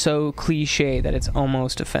also so cliche that it's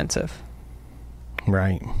almost offensive.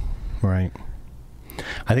 Right. I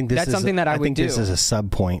think this that's something that I would do. This is a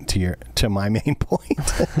sub point to my main point.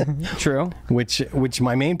 True. Which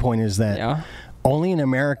my main point is that only in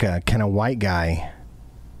America can a white guy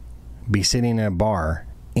be sitting in a bar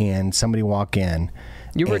and somebody walk in.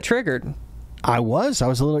 You were triggered. I was a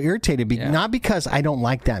little irritated, not because I don't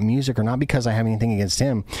like that music or not because I have anything against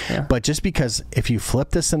him, but just because if you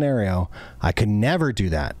flip the scenario, I could never do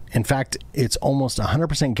that. In fact, it's almost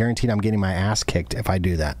 100% guaranteed I'm getting my ass kicked if I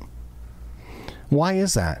do that. Why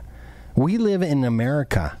is that? We live in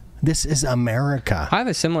America. This is America. I have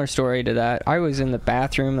a similar story to that. I was in the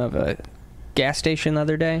bathroom of a gas station the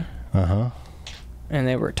other day. And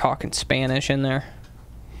they were talking Spanish in there.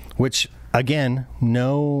 Which... Again,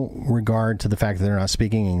 no regard to the fact that they're not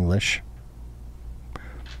speaking English.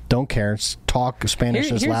 Don't care. Talk Spanish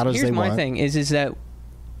as loud as they want. Here's my thing is that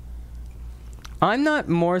I'm not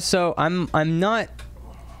more so. I'm not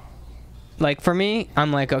like, for me.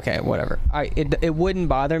 I'm like, okay, whatever. It wouldn't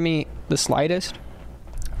bother me the slightest.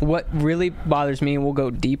 What really bothers me, and we'll go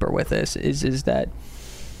deeper with this, is that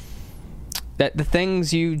the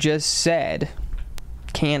things you just said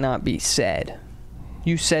cannot be said.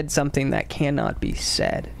 You said something that cannot be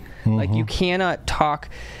said. Like, you cannot talk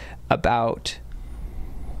about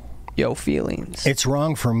your feelings. It's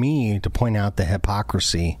wrong for me to point out the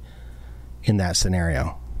hypocrisy in that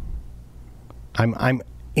scenario.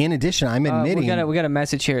 In addition, I'm admitting... we got a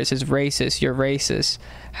message here. It says, racist, you're racist.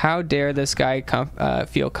 How dare this guy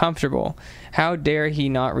feel comfortable? How dare he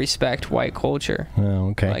not respect white culture? Oh,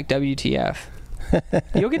 okay. Like, WTF.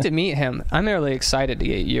 You'll get to meet him. I'm really excited to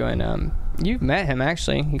get you, and you've met him,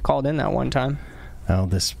 actually. He called in that one time. Oh,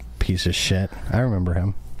 this piece of shit. I remember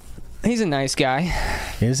him. He's a nice guy.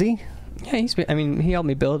 Is he? Yeah, he helped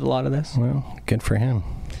me build a lot of this. Well, good for him.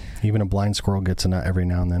 Even a blind squirrel gets a nut every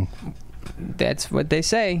now and then. That's what they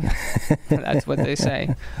say. That's what they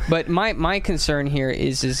say. But my concern here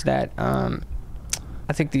is that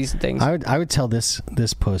I think these things... I would tell this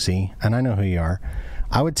pussy, and I know who you are,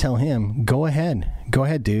 I would tell him, go ahead,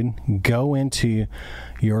 dude. Go into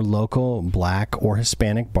your local black or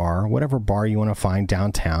Hispanic bar, whatever bar you want to find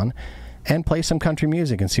downtown, and play some country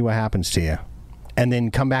music and see what happens to you. And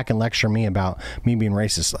then come back and lecture me about me being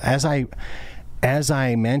racist. As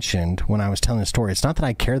I mentioned when I was telling the story, it's not that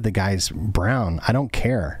I care the guy's brown. I don't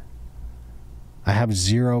care. I have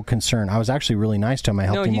zero concern. I was actually really nice to him. I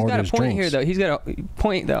helped him order his drinks. He's got a point here, though. He's got a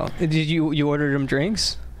point, though. Did you ordered him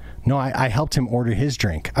drinks? No, I helped him order his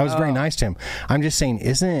drink. I was very nice to him. I'm just saying,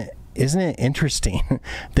 isn't it interesting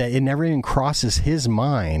that it never even crosses his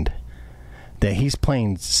mind that he's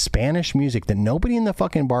playing Spanish music that nobody in the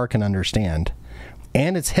fucking bar can understand,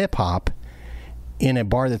 and it's hip hop in a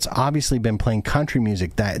bar that's obviously been playing country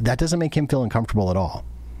music. That doesn't make him feel uncomfortable at all.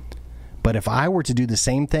 But if I were to do the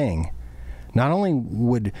same thing, not only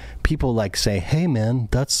would people like say, "Hey man,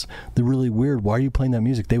 that's really weird. Why are you playing that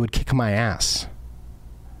music?" They would kick my ass.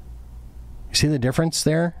 You see the difference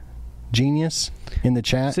there? Genius in the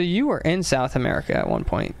chat. So you were in South America at one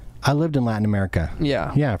point. I lived in Latin America.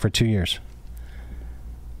 Yeah. Yeah, for 2 years.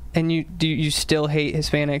 And you still hate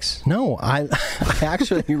Hispanics? No, I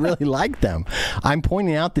actually really like them. I'm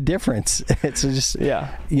pointing out the difference. It's just,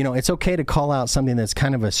 it's okay to call out something that's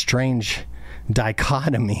kind of a strange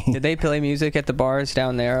dichotomy. Did they play music at the bars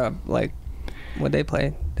down there? Like, what'd they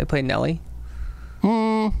play? They played Nelly?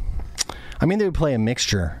 I mean, they would play a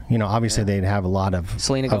mixture. Obviously they'd have a lot of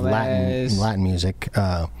Latin music.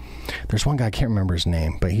 There's one guy, I can't remember his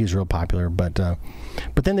name, but he's real popular. But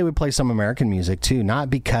then they would play some American music too, not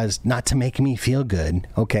to make me feel good.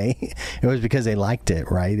 Okay, it was because they liked it,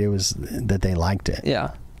 right? It was that they liked it.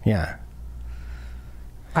 Yeah. Yeah.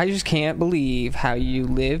 I just can't believe how you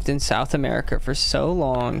lived in South America for so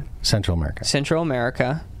long. Central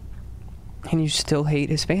America. And you still hate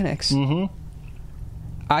Hispanics. Mm-hmm.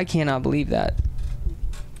 I cannot believe that.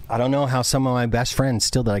 I don't know how some of my best friends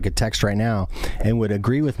still that I could text right now and would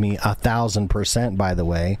agree with me 1,000%, by the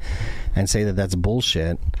way, and say that that's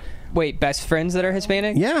bullshit. Wait, best friends that are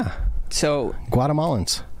Hispanic? Yeah. So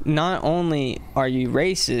Guatemalans. Not only are you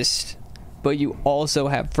racist, but you also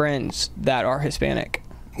have friends that are Hispanic.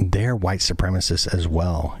 They're white supremacists as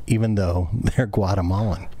well, even though they're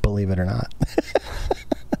Guatemalan, believe it or not.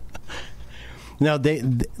 No,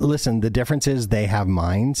 listen. The difference is they have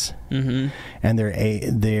minds, and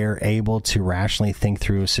they're able to rationally think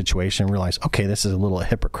through a situation and realize, okay, this is a little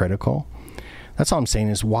hypocritical. That's all I'm saying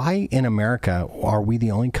is, why in America are we the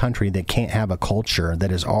only country that can't have a culture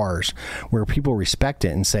that is ours, where people respect it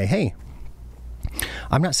and say, hey,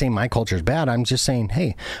 I'm not saying my culture is bad. I'm just saying,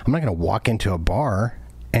 hey, I'm not going to walk into a bar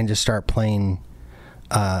and just start playing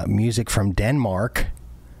music from Denmark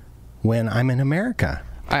when I'm in America.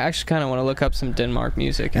 I actually kind of want to look up some Denmark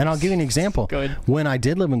music. And I'll give you an example. Good. When I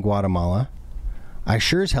did live in Guatemala, I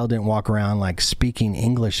sure as hell didn't walk around like speaking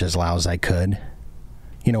English as loud as I could,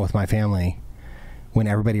 with my family, when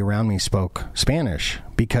everybody around me spoke Spanish.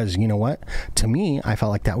 Because, you know what? To me, I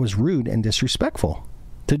felt like that was rude and disrespectful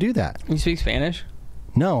to do that. You speak Spanish?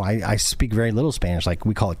 No, I speak very little Spanish. Like,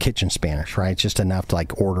 we call it kitchen Spanish, right? It's just enough to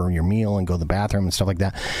like order your meal and go to the bathroom and stuff like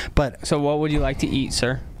that. But so what would you like to eat,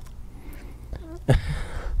 sir?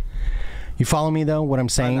 You follow me, though, what I'm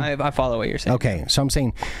saying? I follow what you're saying. Okay, so I'm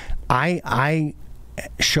saying I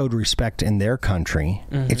showed respect in their country.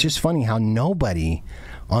 Mm-hmm. It's just funny how nobody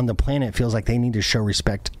on the planet feels like they need to show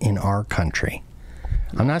respect in our country.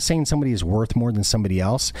 I'm not saying somebody is worth more than somebody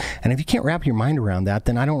else. And if you can't wrap your mind around that,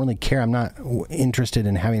 then I don't really care. I'm not interested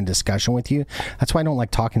in having a discussion with you. That's why I don't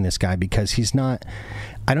like talking to this guy, because he's not...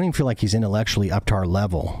 I don't even feel like he's intellectually up to our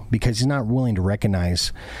level, because he's not willing to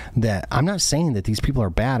recognize that... I'm not saying that these people are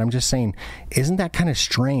bad. I'm just saying, isn't that kind of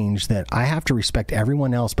strange that I have to respect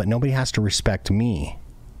everyone else, but nobody has to respect me?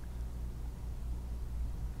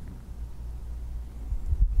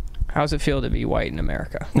 How does it feel to be white in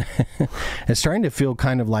America? It's starting to feel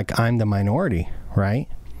kind of like I'm the minority, right?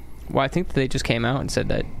 Well, I think they just came out and said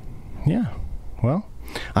that. Yeah. Well,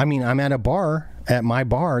 I mean, I'm at my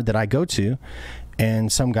bar that I go to, and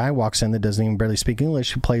some guy walks in that doesn't even barely speak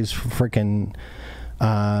English, who plays freaking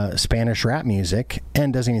Spanish rap music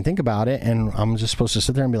and doesn't even think about it. And I'm just supposed to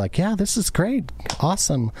sit there and be like, yeah, this is great.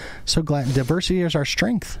 Awesome. So glad. Diversity is our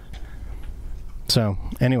strength. So,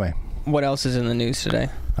 anyway. What else is in the news today?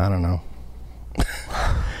 I don't know.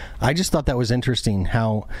 I just thought that was interesting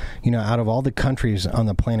how, out of all the countries on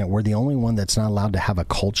the planet, we're the only one that's not allowed to have a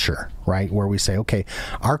culture, right? Where we say, okay,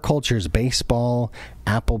 our culture is baseball,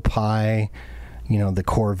 apple pie, the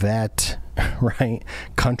Corvette, right?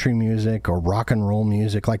 Country music or rock and roll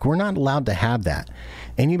music. Like, we're not allowed to have that.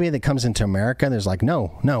 Anybody that comes into America, there's like,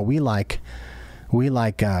 no, we like we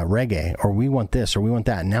like reggae, or we want this, or we want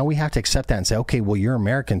that. Now we have to accept that and say, okay, well, you're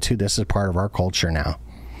American too. This is part of our culture now.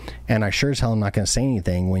 And I sure as hell am not going to say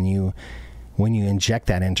anything when you inject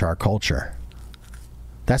that into our culture.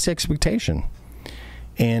 That's the expectation.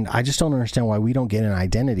 And I just don't understand why we don't get an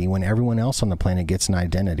identity when everyone else on the planet gets an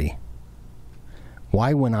identity.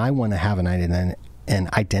 Why, when I want to have an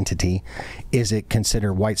identity, is it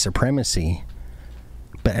considered white supremacy,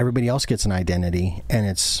 but everybody else gets an identity, and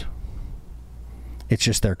it's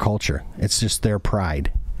just their culture. It's just their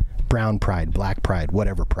pride. Brown pride, black pride,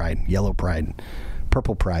 whatever pride, yellow pride,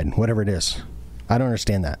 purple pride, whatever it is. I don't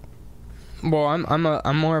understand that. Well,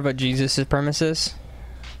 I'm more of a Jesus supremacist.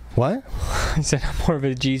 What? I said I'm more of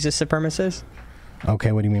a Jesus supremacist.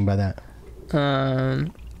 Okay, what do you mean by that?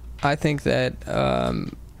 I think that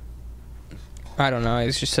I don't know.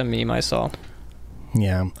 It's just a meme I saw.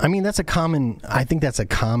 Yeah, I mean I think that's a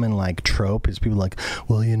common like trope, is people like,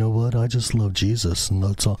 well, you know what, I just love Jesus and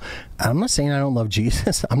that's all. I'm not saying I don't love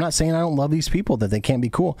Jesus. I'm not saying I don't love these people, that they can't be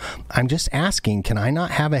cool. I'm just asking, can I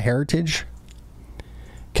not have a heritage?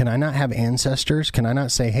 Can I not have ancestors? Can I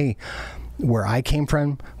not say, hey, where I came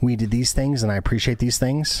from, we did these things and I appreciate these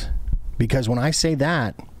things? Because when I say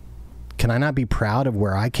that, can I not be proud of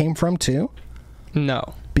where I came from too?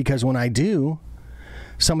 No. Because when I do,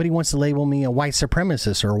 somebody wants to label me a white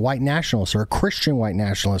supremacist or a white nationalist or a Christian white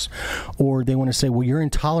nationalist, or they want to say, well, you're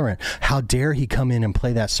intolerant. How dare he come in and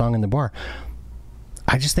play that song in the bar?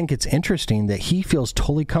 I just think it's interesting that he feels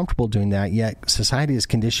totally comfortable doing that, yet society has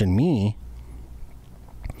conditioned me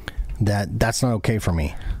that that's not okay for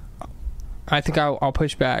me. I think I'll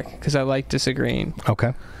push back because I like disagreeing.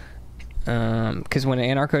 Okay. Because when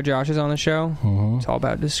Anarcho Josh is on the show, it's all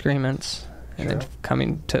about disagreements and then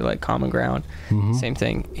coming to like common ground. Same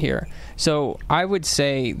thing here. So I would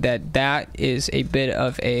say that is a bit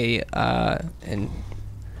of a and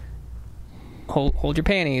hold your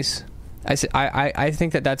panties. I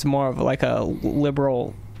think that's more of like a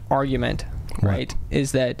liberal argument, right?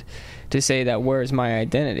 Is that to say that where's my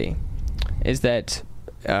identity? Is that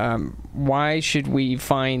why should we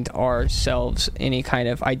find ourselves any kind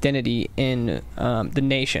of identity in the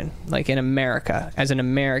nation, like in America, as an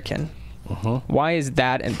American? Why is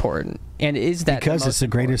that important? And is that because it's the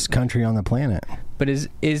greatest country on the planet? But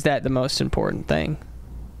is that the most important thing?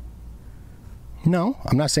 No,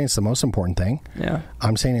 I'm not saying it's the most important thing. Yeah,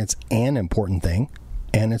 I'm saying it's an important thing,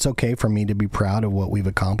 and it's okay for me to be proud of what we've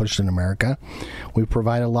accomplished in America. We've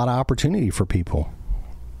provided a lot of opportunity for people.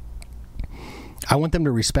 I want them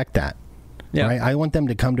to respect that. Yeah. Right? I want them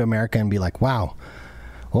to come to America and be like, wow,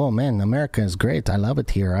 oh man, America is great. I love it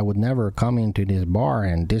here. I would never come into this bar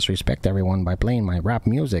and disrespect everyone by playing my rap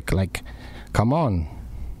music. Like, come on.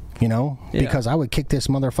 You know? Yeah. Because I would kick this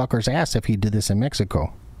motherfucker's ass if he did this in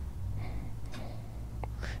Mexico.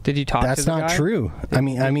 Did you talk to the guy? That's not true. I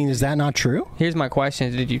mean, is that not true? Here's my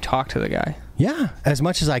question. Did you talk to the guy? Yeah, as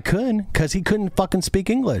much as I could, because he couldn't fucking speak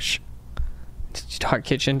English. Did you talk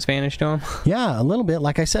kitchen Spanish to him? Yeah, a little bit.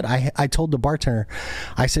 Like I said, I told the bartender,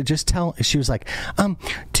 I said, just tell, she was like,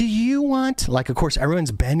 do you want, like, of course,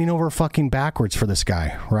 everyone's bending over fucking backwards for this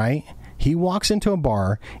guy, right? He walks into a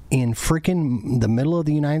bar in freaking the middle of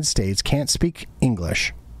the United States, can't speak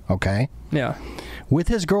English, okay? Yeah. With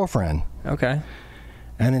his girlfriend. Okay.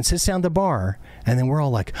 And then sits down at the bar, and then we're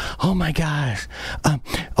all like, oh my gosh,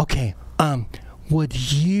 okay,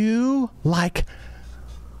 would you like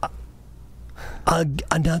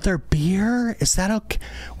another beer? Is that okay?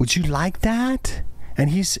 Would you like that?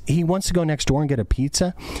 And he wants to go next door and get a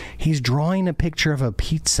pizza. He's drawing a picture of a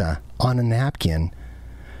pizza on a napkin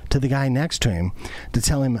to the guy next to him to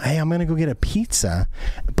tell him, hey, I'm going to go get a pizza,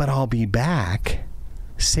 but I'll be back.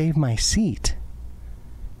 Save my seat.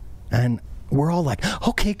 And we're all like,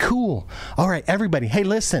 okay, cool. All right, everybody, hey,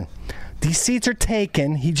 listen. These seats are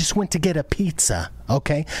taken. He just went to get a pizza,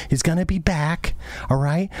 okay? He's going to be back, all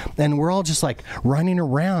right? And we're all just, like, running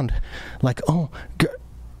around like, oh,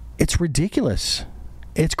 it's ridiculous.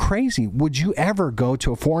 It's crazy. Would you ever go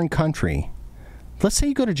to a foreign country? Let's say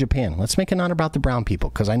you go to Japan. Let's make it not about the brown people,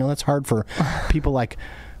 because I know that's hard for people like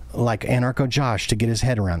Anarcho Josh to get his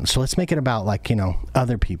head around. So let's make it about, like, you know,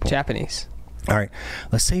 other people. Japanese. All right.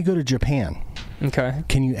 Let's say you go to Japan. Okay.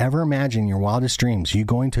 Can you ever imagine your wildest dreams, you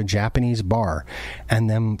going to a Japanese bar and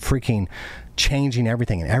them freaking changing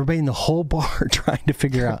everything, and everybody in the whole bar trying to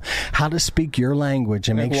figure out how to speak your language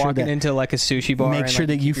and like make sure walking that into like a sushi bar, make sure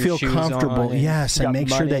that you feel comfortable. Yes, and make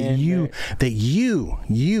sure that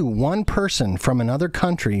you one person from another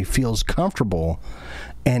country feels comfortable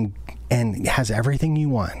and has everything you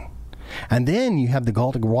want. And then you have the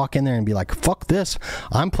gall to walk in there and be like, fuck this,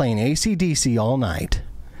 I'm playing AC/DC all night.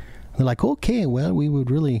 They're like, okay, well, we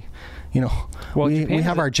would really, you know, Well, we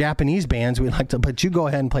have our Japanese bands we like to, but you go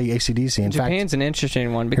ahead and play AC/DC. In Japan's fact, an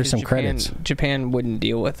interesting one because here's some credits. Japan wouldn't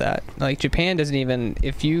deal with that. Like, Japan doesn't even,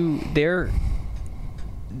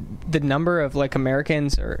 the number of like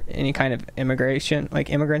Americans or any kind of immigration, like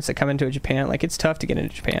immigrants that come into Japan, like it's tough to get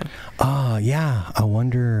into Japan. Yeah. I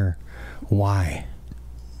wonder why.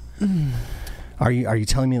 Are you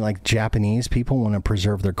telling me like Japanese people want to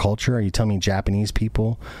preserve their culture? Are you telling me Japanese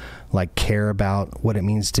people like care about what it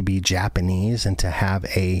means to be Japanese and to have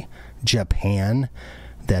a Japan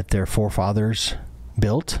that their forefathers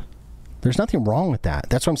built? There's nothing wrong with that.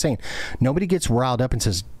 That's what I'm saying. Nobody gets riled up and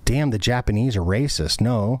says, damn, the Japanese are racist.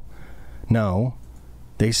 No.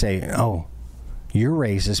 They say, oh, you're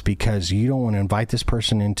racist because you don't want to invite this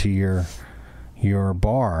person into your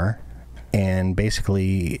bar and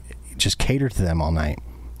basically just cater to them all night.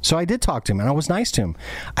 So I did talk to him, and I was nice to him.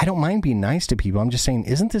 I don't mind being nice to people. I'm just saying,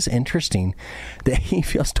 isn't this interesting that he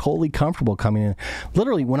feels totally comfortable coming in?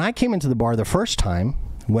 Literally, when I came into the bar the first time,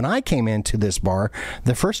 I was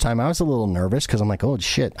a little nervous because I'm like, oh,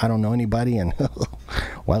 shit, I don't know anybody, and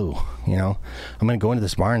whoa, you know, I'm going to go into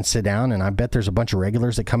this bar and sit down, and I bet there's a bunch of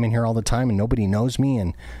regulars that come in here all the time, and nobody knows me,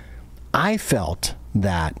 and I felt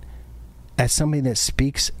that as somebody that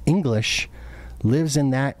speaks English, lives in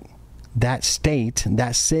that state,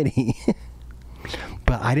 that city,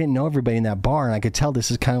 but I didn't know everybody in that bar, and I could tell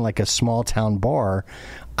this is kind of like a small town bar.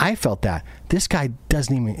 I felt that this guy it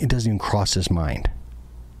doesn't even cross his mind.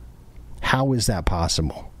 How is that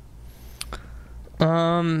possible?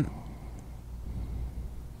 I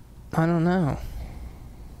don't know.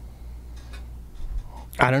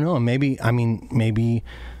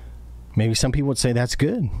 Maybe some people would say that's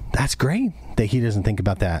good. That's great that he doesn't think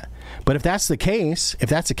about that. But if that's the case,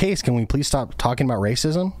 can we please stop talking about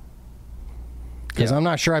racism? Because I'm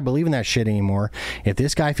not sure I believe in that shit anymore. If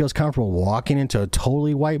this guy feels comfortable walking into a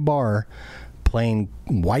totally white bar, playing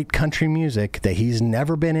white country music that he's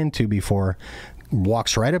never been into before,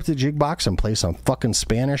 walks right up to the jig box and plays some fucking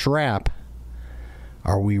Spanish rap,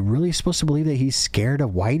 are we really supposed to believe that he's scared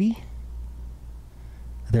of whitey?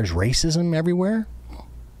 There's racism everywhere?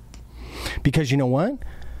 Because you know what?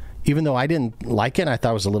 Even though I didn't like it, I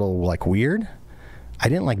thought it was a little like weird, I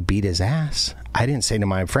didn't like beat his ass. I didn't say to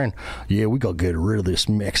my friend, yeah, we gotta get rid of this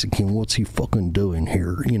Mexican. What's he fucking doing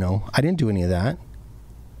here? You know, I didn't do any of that.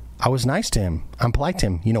 I was nice to him. I'm polite to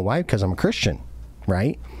him. You know why? Because I'm a Christian,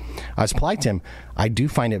 right? I was polite to him. I do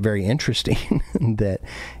find it very interesting that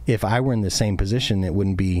if I were in the same position, it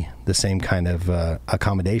wouldn't be the same kind of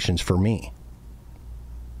accommodations for me.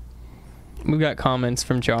 We've got comments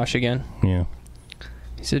from Josh again. Yeah.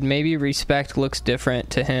 He said, maybe respect looks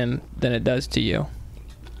different to him than it does to you.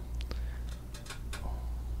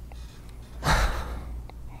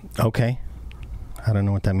 Okay. I don't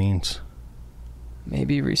know what that means.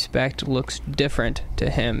 Maybe respect looks different to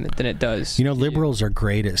him than it does. You know, liberals are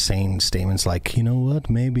great at saying statements like, you know what,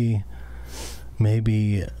 maybe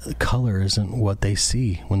color isn't what they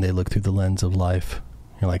see when they look through the lens of life.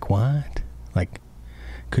 You're like, what? Like,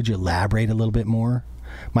 could you elaborate a little bit more?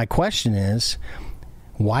 My question is,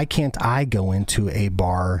 why can't I go into a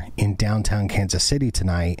bar in downtown Kansas City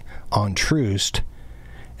tonight on Troost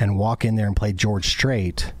and walk in there and play George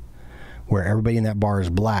Strait, where everybody in that bar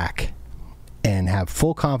is black, and have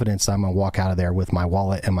full confidence that I'm going to walk out of there with my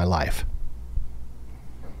wallet and my life?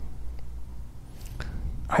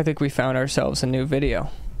 I think we found ourselves a new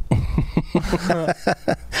video.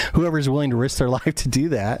 Whoever's willing to risk their life to do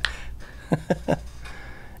that.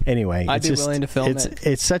 Anyway, I'd be willing to film it.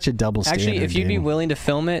 It's such a double standard. Actually, if you'd be willing to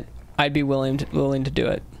film it, I'd be willing to do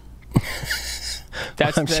it.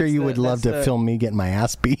 I'm sure you would love to film me getting my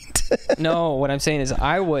ass beat. No, what I'm saying is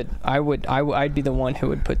I'd be the one who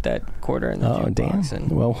would put that quarter in the jukebox. And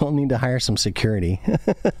well, we'll need to hire some security.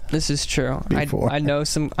 This is true. I know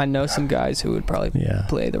some guys who would probably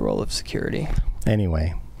play the role of security.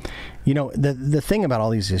 Anyway, you know, the thing about all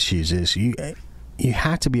these issues is you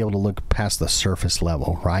have to be able to look past the surface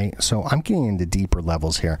level, right? So I'm getting into deeper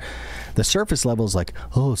levels here. The surface level is like,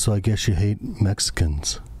 oh, so I guess you hate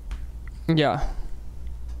Mexicans. Yeah.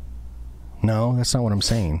 No, that's not what I'm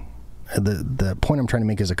saying. The point I'm trying to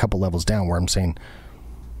make is a couple levels down, where I'm saying,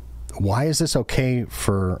 why is this okay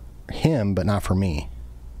for him but not for me?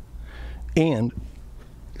 And,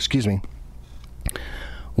 excuse me,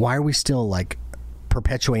 why are we still like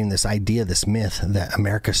perpetuating this idea, this myth that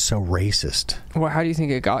America's so racist? Well, how do you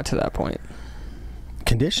think it got to that point?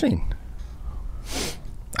 Conditioning.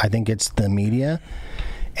 I think it's the media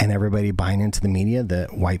and everybody buying into the media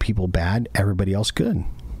that white people bad, everybody else good.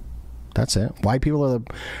 That's it. White people are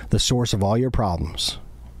the source of all your problems.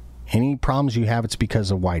 Any problems you have, it's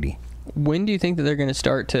because of whitey. When do you think that they're going to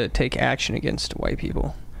start to take action against white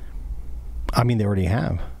people? I mean, they already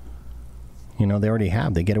have. They already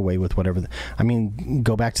have. They get away with whatever.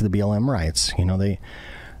 Go back to the BLM riots.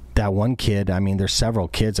 That one kid, there's several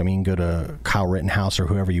kids. You can go to Kyle Rittenhouse or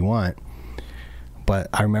whoever you want. But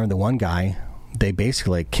I remember the one guy, they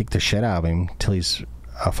basically kicked the shit out of him till he's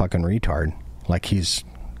a fucking retard. Like he's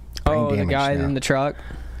brain damaged the guy now. in the truck?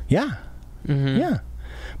 Yeah. Mm-hmm. Yeah.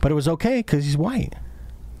 But it was okay because he's white.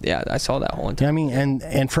 Yeah, I saw that whole entire.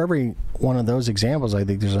 And for every one of those examples, I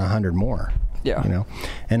think there's 100 more. Yeah.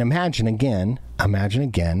 And imagine again,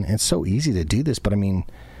 it's so easy to do this, but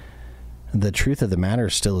the truth of the matter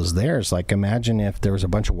still is there. It's like, imagine if there was a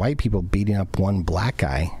bunch of white people beating up one black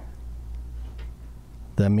guy.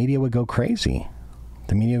 The media would go crazy.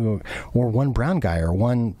 Or one brown guy or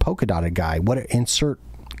one polka dotted guy. Insert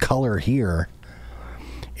color here.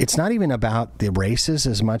 It's not even about the races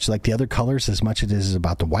as much, like the other colors, as much as it is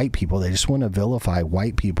about the white people. They just want to vilify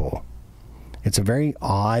white people. It's a very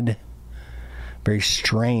odd, very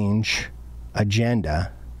strange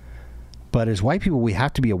agenda. But as white people, we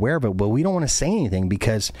have to be aware of it. But we don't want to say anything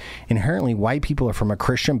because inherently white people are from a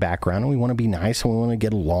Christian background and we want to be nice and we want to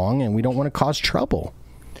get along and we don't want to cause trouble.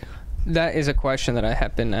 That is a question that I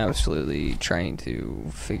have been absolutely trying to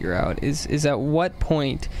figure out. Is at what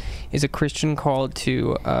point is a Christian called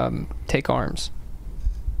to take arms?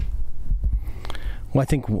 Well, I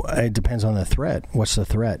think it depends on the threat. What's the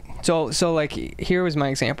threat? So like, here was my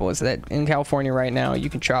example, is that in California right now, you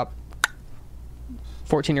can chop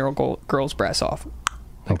 14-year-old girl's breasts off.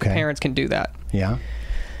 Like, okay. The parents can do that. Yeah.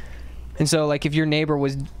 And so, like, if your neighbor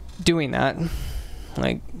was doing that,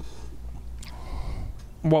 like,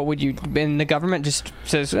 what would you... And the government just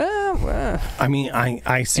says, I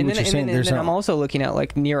see what you're saying. And then I'm also looking at,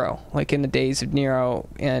 like, Nero, like in the days of Nero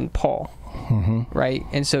and Paul, mm-hmm. right?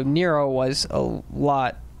 And so Nero was a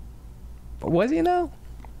lot... Was he, though?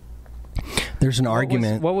 There's an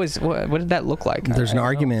argument... What did that look like? There's an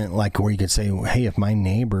argument, like, where you could say, hey, if my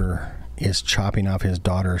neighbor is chopping off his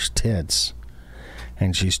daughter's tits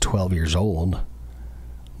and she's 12 years old,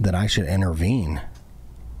 that I should intervene.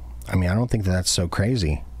 I don't think that's so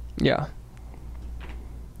crazy. Yeah.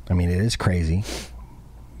 It is crazy,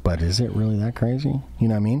 but is it really that crazy? You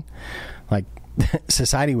know what I mean? Like,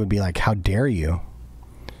 society would be like, how dare you?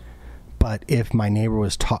 But if my neighbor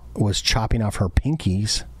was chopping off her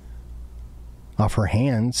pinkies, off her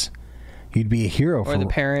hands, you'd be a hero. Or the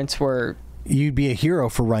parents were... You'd be a hero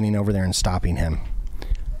for running over there and stopping him.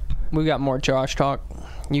 We got more Josh talk.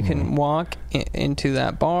 You can walk into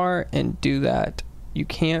that bar and do that. You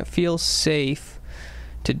can't feel safe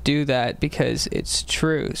to do that because it's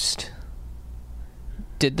truced.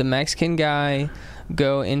 Did the Mexican guy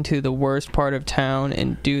go into the worst part of town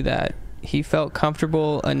and do that? He felt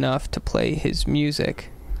comfortable enough to play his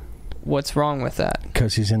music. What's wrong with that?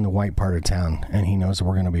 Because he's in the white part of town and he knows that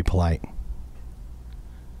we're going to be polite.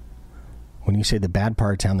 When you say the bad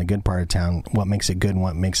part of town, the good part of town, what makes it good and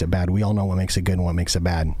what makes it bad? We all know what makes it good and what makes it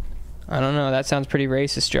bad. I don't know. That sounds pretty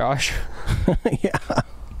racist, Josh. Yeah.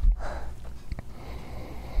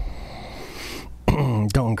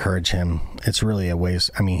 Don't encourage him. It's really a waste.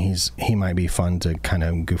 He might be fun to kind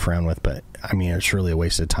of goof around with, but it's really a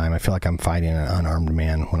waste of time. I feel like I'm fighting an unarmed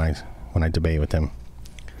man when I debate with him.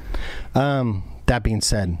 That being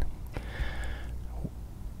said,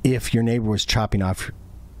 if your neighbor was chopping off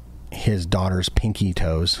his daughter's pinky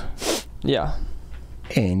toes, yeah,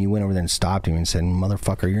 and you went over there and stopped him and said,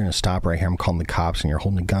 motherfucker, you're going to stop right here. I'm calling the cops, and you're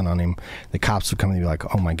holding a gun on him. The cops would come and be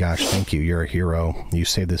like, oh my gosh, thank you. You're a hero. You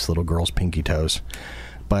saved this little girl's pinky toes.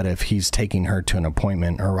 But if he's taking her to an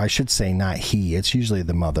appointment, or I should say not he, it's usually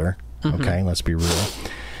the mother. Mm-hmm. Okay, let's be real.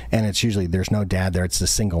 And it's usually, there's no dad there. It's the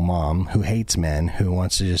single mom who hates men, who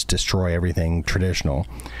wants to just destroy everything traditional.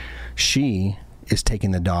 She is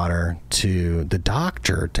taking the daughter to the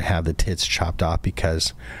doctor to have the tits chopped off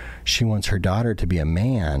because she wants her daughter to be a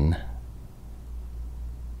man.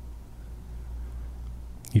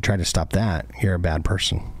 You try to stop that, you're a bad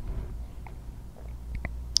person.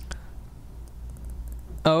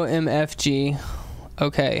 OMFG.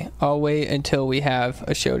 Okay, I'll wait until we have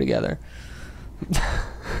a show together.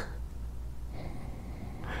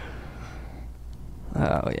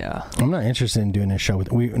 Oh, yeah. I'm not interested in doing a show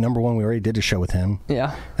with... Number one, we already did a show with him.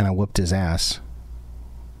 Yeah. And I whooped his ass.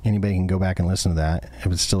 Anybody can go back and listen to that if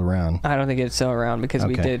it's still around. I don't think it's still around because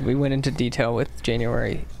we went into detail with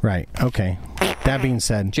January. Right. Okay. That being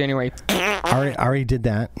said... January... I already did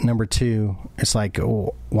that. Number two, it's like,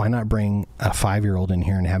 why not bring a 5-year-old in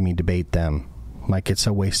here and have me debate them? Like, it's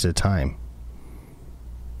a waste of time.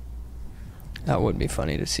 That would be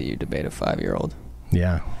funny to see you debate a 5-year-old.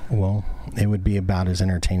 Yeah. Well, it would be about as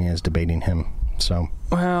entertaining as debating him. So.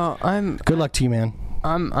 Well, Good luck to you, man.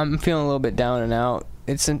 I'm feeling a little bit down and out.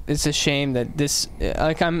 It's a shame that this,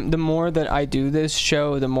 like, the more that I do this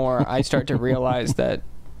show, the more I start to realize that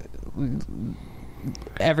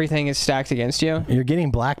everything is stacked against you. You're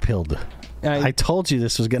getting blackpilled. I told you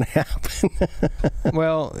this was going to happen.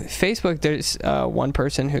 Well, Facebook, there's one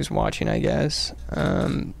person who's watching, I guess.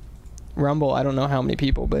 Rumble, I don't know how many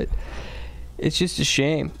people, but it's just a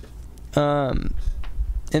shame. And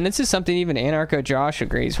this is something even Anarcho Josh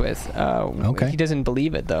agrees with. Okay. He doesn't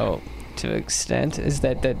believe it, though, to an extent, is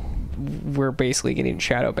that we're basically getting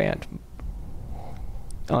shadow banned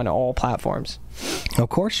on all platforms. Of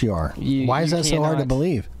course you are. Why is that so hard to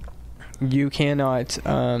believe? You cannot...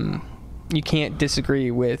 you can't disagree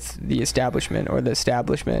with the establishment, or the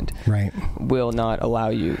establishment right. will not allow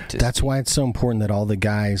you to That's speak. why it's so important that all the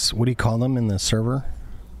guys, what do you call them in the server?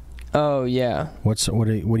 Oh, yeah. What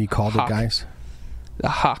do you call the guys? The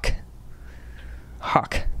Hawk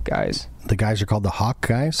guys. The guys are called the Hawk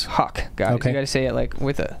guys? Hawk guys. Okay. You gotta say it like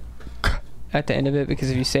with a at the end of it, because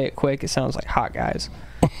if you say it quick, it sounds like hot guys.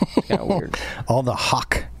 It's kind of weird. All the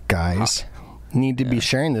Hawk guys need to be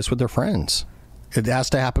sharing this with their friends. It has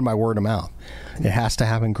to happen by word of mouth. It has to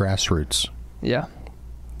happen grassroots. Yeah.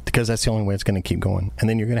 Because that's the only way it's going to keep going. And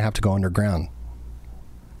then you're going to have to go underground.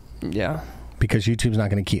 Yeah. Because YouTube's not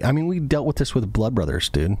going to keep... I mean, we dealt with this with Blood Brothers,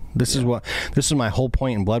 dude. This is my whole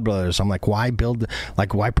point in Blood Brothers. I'm like, why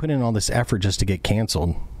put in all this effort just to get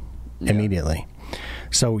canceled immediately?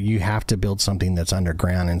 So you have to build something that's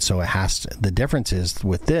underground, and so it has to, the difference is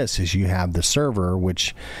with this is you have the server,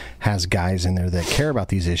 which has guys in there that care about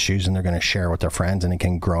these issues, and they're going to share with their friends, and it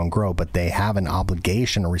can grow and grow, but they have an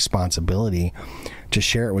obligation or responsibility to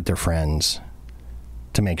share it with their friends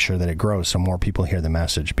to make sure that it grows so more people hear the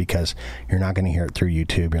message, because you're not going to hear it through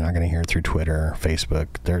YouTube, you're not going to hear it through Twitter, Facebook.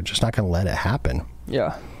 They're just not going to let it happen.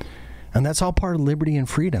 Yeah. And that's all part of liberty and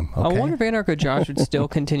freedom. Okay? I wonder if Anarcho Josh would still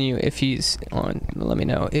continue if he's on. Let me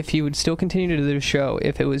know if he would still continue to do the show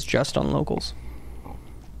if it was just on locals.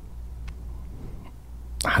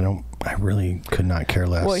 I really could not care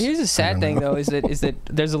less. Well, here's the sad thing though: is that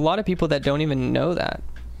there's a lot of people that don't even know that.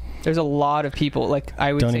 There's a lot of people, like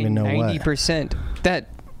I would say 90%, that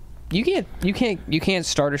you can't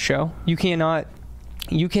start a show. You cannot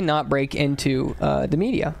break into the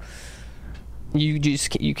media.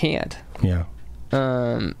 You can't. Yeah.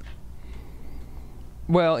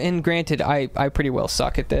 Well, and granted, I pretty well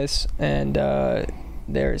suck at this, and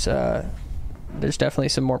there's definitely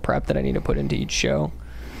some more prep that I need to put into each show,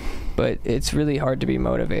 but it's really hard to be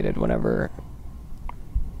motivated whenever.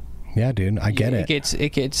 Yeah, dude, I get it.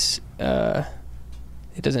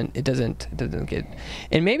 It doesn't get,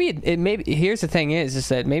 and maybe here's the thing is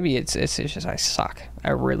that maybe it's just I suck.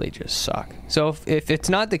 I really just suck. So if it's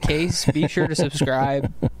not the case, be sure to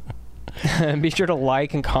subscribe. Be sure to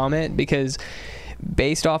like and comment, because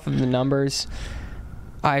based off of the numbers,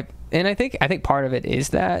 I think part of it is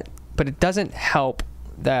that, but it doesn't help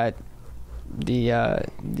that the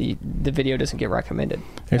video doesn't get recommended.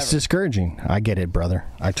 It's discouraging. I get it, brother.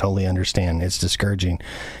 I totally understand. It's discouraging,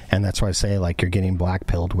 and that's why I say, like, you're getting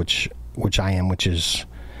blackpilled, which I am, which is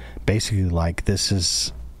basically like, this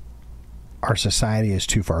is, our society is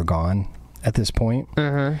too far gone at this point.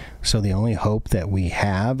 So the only hope that we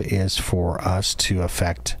have is for us to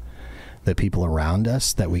affect the people around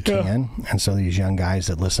us that we can. And so these young guys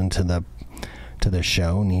that listen to the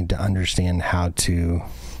show need to understand how to.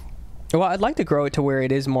 Well, I'd like to grow it to where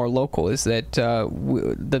it is more local, is that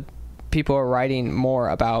the people are writing more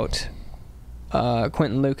about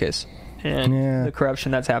Quentin Lucas and the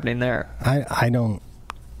corruption that's happening there. I know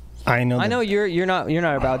you're not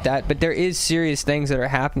about that, but there is serious things that are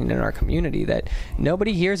happening in our community that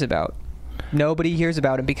nobody hears about. Nobody hears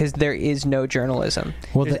about it because there is no journalism.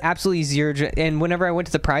 Well, there's absolutely zero. And whenever I went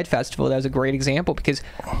to the Pride Festival, that was a great example, because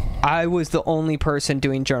I was the only person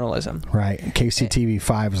doing journalism. Right.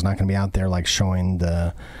 KCTV5 is not going to be out there like showing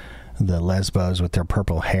the lesbos with their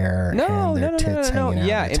purple hair and their tits hanging out.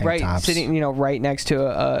 Yeah, in tank tops. Sitting right next to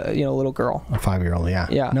a little girl, a 5-year-old. Yeah.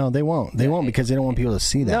 Yeah. No, they won't. They won't, because they don't want people to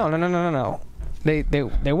see that. No.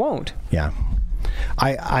 They won't. Yeah.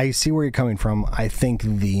 I see where you're coming from. I think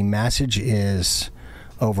the message is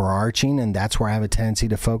overarching, and that's where I have a tendency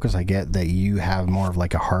to focus. I get that you have more of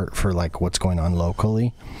like a heart for like what's going on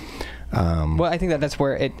locally. Well, I think that's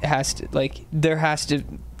where it has to, like, there has to,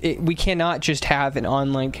 we cannot just have an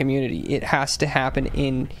online community. It has to happen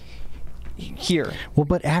in here. Well,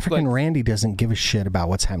 but African Randy doesn't give a shit about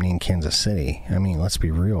what's happening in Kansas City. I mean, let's be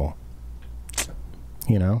real.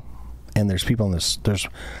 You know? And there's people on this. There's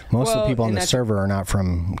most of the people on the server are not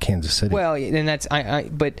from Kansas City. Well, and that's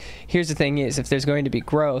but here's the thing: is if there's going to be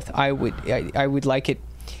growth, I would like it.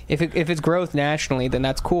 If it's growth nationally, then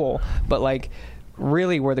that's cool. But like,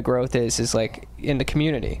 really, where the growth is like in the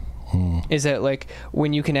community. Is that like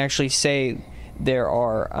when you can actually say there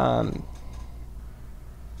are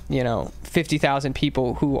 50,000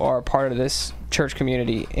 people who are part of this church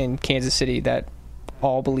community in Kansas City that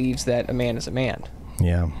all believes that a man is a man.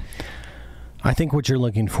 Yeah. I think what you're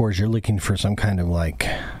looking for some kind of like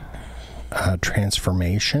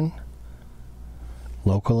transformation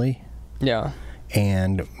locally. Yeah.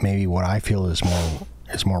 And maybe what I feel is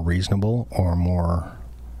more reasonable or more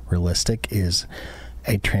realistic is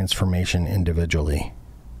a transformation individually.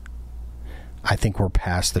 I think we're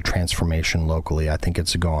past the transformation locally. I think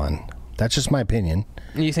it's gone. That's just my opinion.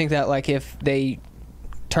 You think that like if they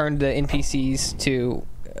turned the NPCs to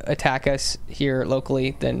attack us here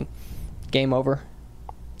locally, then game over?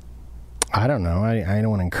 I don't know. I don't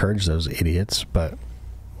want to encourage those idiots, but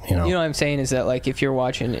you know what I'm saying is that like if you're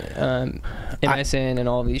watching MSN and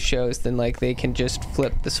all of these shows, then like they can just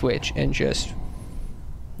flip the switch and just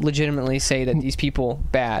legitimately say that these people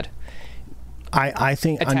bad. I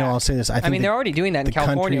think attack. I know. I'll say this. I mean, they're already doing that in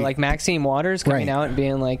California. Like Maxine Waters coming out and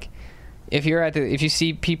being like, if you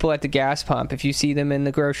see people at the gas pump, if you see them in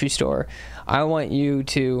the grocery store, I want you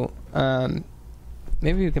to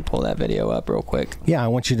maybe we can pull that video up real quick. Yeah, I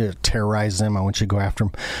want you to terrorize them. I want you to go after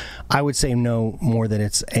them. I would say no more that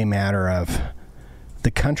it's a matter of the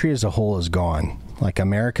country as a whole is gone. Like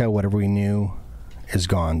America, whatever we knew, is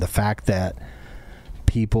gone. The fact that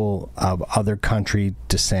people of other country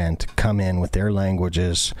descent come in with their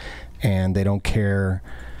languages and they don't care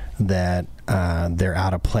that they're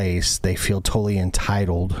out of place. They feel totally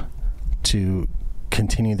entitled to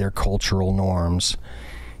continue their cultural norms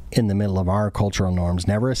in the middle of our cultural norms,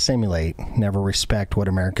 never assimilate, never respect what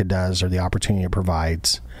America does or the opportunity it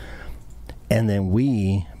provides. And then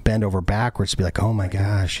we bend over backwards to be like, oh my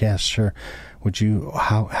gosh, yes, sure.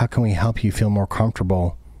 How can we help you feel more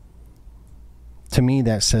comfortable? To me,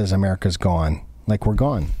 that says America's gone. Like, we're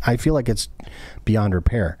gone. I feel like it's beyond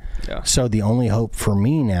repair. Yeah. So the only hope for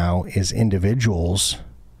me now is individuals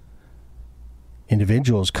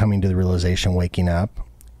coming to the realization, waking up,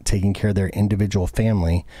 taking care of their individual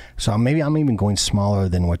family. So maybe I'm even going smaller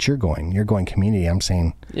than what you're going. You're going community. I'm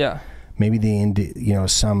saying, yeah, maybe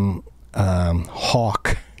some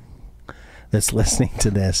hawk that's listening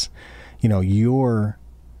to this,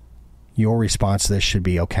 your response to this should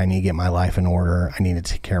be, okay, I need to get my life in order. I need to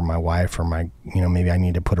take care of my wife, or maybe I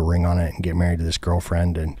need to put a ring on it and get married to this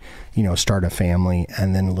girlfriend and, start a family,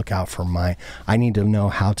 and then look out for I need to know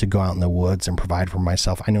how to go out in the woods and provide for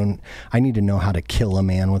myself. I need to know how to kill a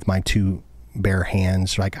man with my two bare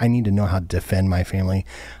hands. Like, I need to know how to defend my family.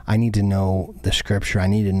 I need to know the scripture. I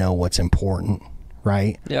need to know what's important,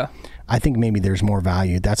 right? Yeah. I think maybe there's more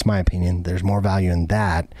value. That's my opinion. There's more value in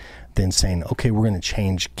that than saying, okay, we're going to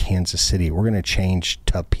change Kansas City. We're going to change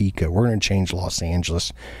Topeka. We're going to change Los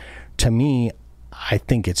Angeles. To me, I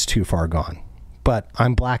think it's too far gone. But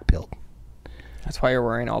I'm black-pilled. That's why you're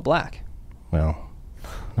wearing all black. Well,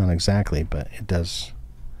 not exactly, but it does.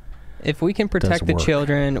 If we can protect the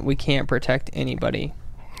children, we can't protect anybody.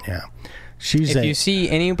 Yeah. If you see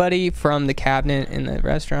anybody from the cabinet in the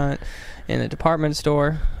restaurant, in the department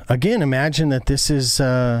store. Again, imagine that this is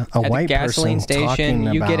a white gasoline person station.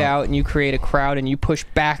 You about, get out and you create a crowd and you push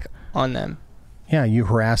back on them. Yeah, you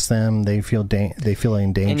harass them. They feel in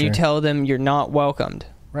danger. And you tell them you're not welcomed.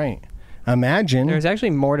 Right. Imagine. There's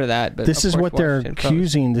actually more to that, but this is what they're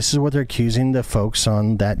accusing. This is what they're accusing the folks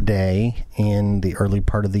on that day in the early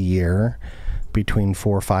part of the year, between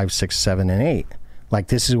 4, 5, 6, 7, and 8. Like,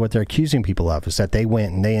 this is what they're accusing people of: is that they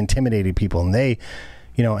went and they intimidated people, and they.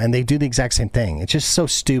 And they do the exact same thing. It's just so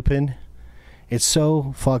stupid. It's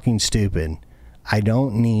so fucking stupid. I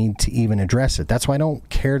don't need to even address it. That's why I don't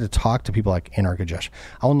care to talk to people like Anarcha Josh.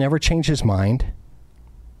 I will never change his mind.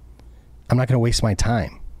 I'm not going to waste my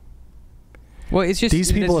time. Well, it's just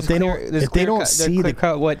these people. If they don't see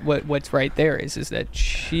what's right there is that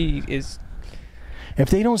she is.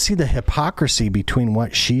 If they don't see the hypocrisy between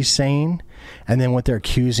what she's saying and then what they're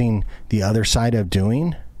accusing the other side of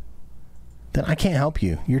doing, then I can't help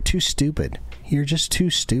you. You're too stupid. You're just too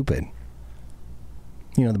stupid.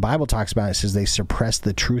 The Bible talks about it. It says they suppress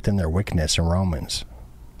the truth in their wickedness in Romans.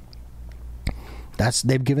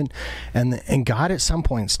 They've given, and God at some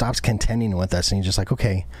point stops contending with us, and he's just like,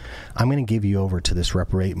 okay, I'm going to give you over to this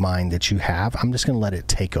reprobate mind that you have. I'm just going to let it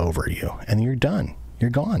take over you, and you're done. You're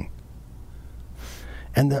gone.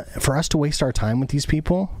 And for us to waste our time with these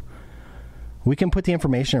people, We can put the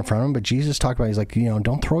information in front of them, but Jesus talked about, he's like,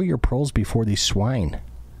 don't throw your pearls before these swine.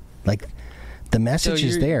 Like, the message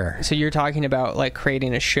is there. So you're talking about like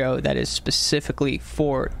creating a show that is specifically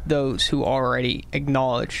for those who already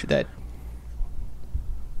acknowledge that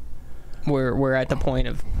we're at the point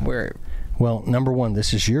of where... Well, number one,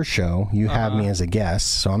 this is your show. You have me as a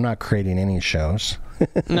guest, so I'm not creating any shows.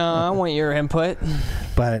 No, I want your input.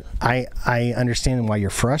 But I understand why you're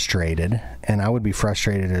frustrated, and I would be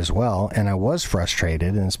frustrated as well. And I was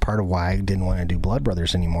frustrated, and it's part of why I didn't want to do Blood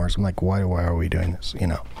Brothers anymore. So I'm like, why are we doing this?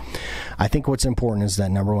 I think what's important is that,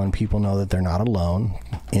 number one, people know that they're not alone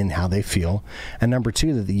in how they feel. And number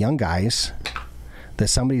two, that the young guys, that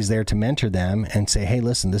somebody's there to mentor them and say, hey,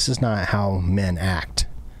 listen, this is not how men act.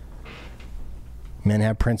 Men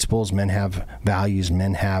have principles, men have values,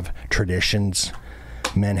 men have traditions.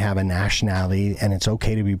 Men have a nationality, and it's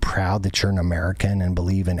okay to be proud that you're an American and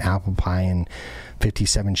believe in apple pie and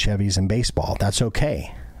 57 Chevys and baseball. That's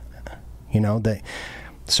okay.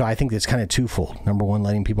 So I think it's kind of twofold. Number one,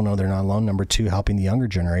 letting people know they're not alone. Number two, helping the younger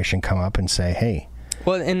generation come up and say, hey,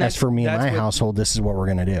 as for me and my household, this is what we're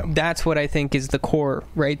going to do. That's what I think is the core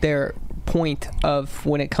right there point of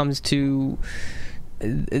when it comes to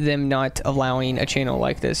them not allowing a channel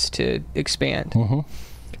like this to expand. Mm-hmm.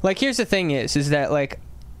 Like, here's the thing is that, like,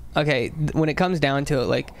 okay, when it comes down to it,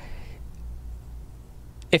 like,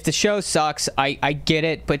 if the show sucks, I get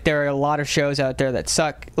it, but there are a lot of shows out there that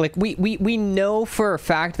suck. Like, we know for a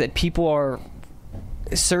fact that people are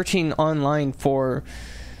searching online for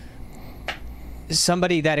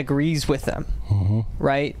somebody that agrees with them,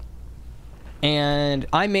 right? And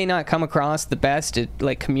I may not come across the best at,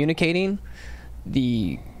 like, communicating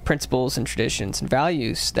the principles and traditions and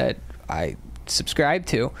values that I subscribe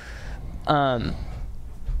to,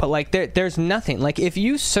 but like there's nothing. Like, if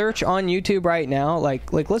you search on YouTube right now,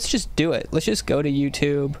 like let's just do it. Let's just go to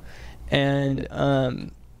YouTube and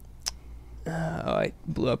I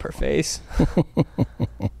blew up her face.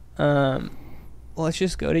 Let's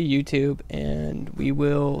just go to YouTube and we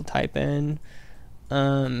will type in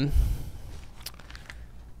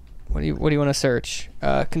what do you want to search?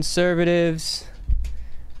 Conservatives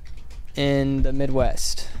in the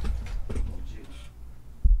Midwest.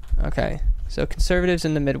 Okay, so conservatives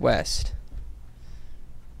in the Midwest.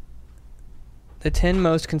 The 10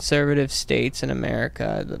 most conservative states in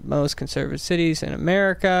America, the most conservative cities in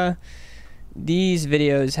America. These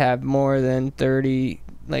videos have more than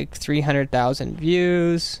 300,000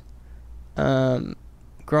 views.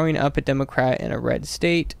 Growing up a Democrat in a red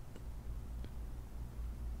state.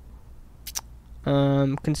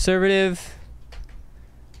 Conservative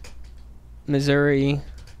Missouri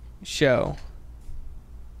show.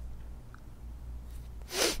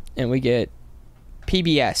 And we get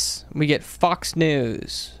PBS. We get Fox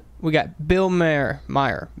News. We got Bill Maher.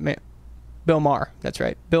 That's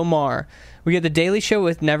right. Bill Maher. We get The Daily Show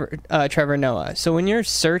with Trevor Noah. So when you're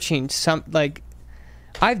searching like,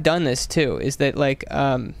 I've done this too, is that like,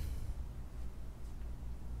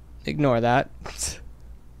 ignore that.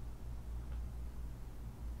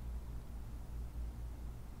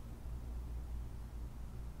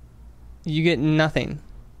 You get nothing.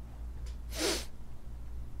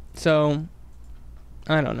 So,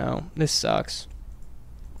 I don't know. This sucks.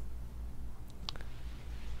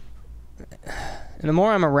 And the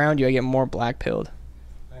more I'm around you, I get more black-pilled.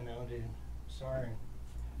 I know, dude. Sorry.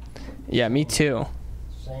 Yeah, me too.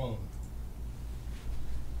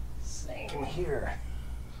 Same here.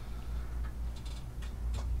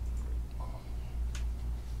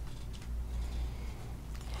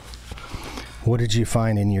 What did you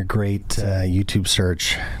find in your great YouTube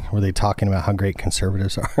search? Were they talking about how great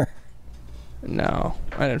conservatives are? No,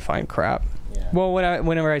 I didn't find crap. Yeah. Well,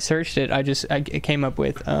 whenever I searched it, it came up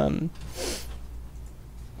with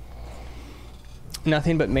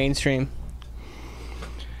nothing but mainstream.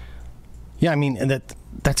 Yeah, I mean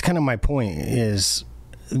that's kind of my point. Is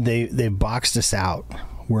they boxed us out.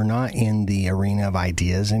 We're not in the arena of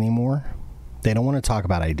ideas anymore. They don't want to talk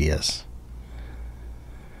about ideas.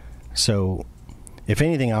 So, if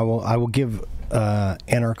anything, I will give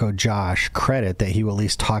Anarcho Josh credit that he will at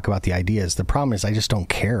least talk about the ideas. The problem is I just don't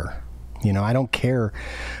care. I don't care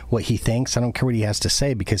what he thinks. I don't care what he has to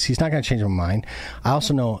say because he's not going to change my mind. I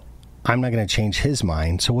also know I'm not going to change his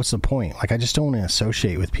mind. So what's the point? Like, I just don't want to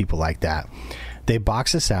associate with people like that. They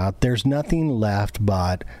box us out. There's nothing left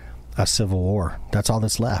but a civil war. That's all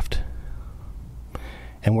that's left.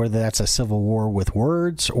 And whether that's a civil war with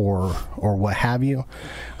words or what have you,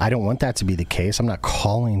 I don't want that to be the case. I'm not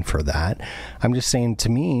calling for that. I'm just saying, to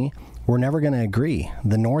me, we're never going to agree.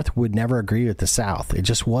 The North would never agree with the South. It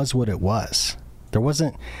just was what it was. There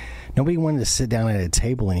wasn't Nobody wanted to sit down at a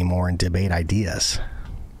table anymore and debate ideas.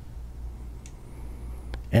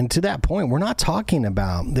 And to that point, we're not talking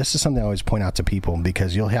about, this is something I always point out to people,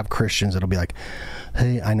 because you'll have Christians that'll be like,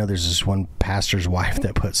 hey, I know there's this one pastor's wife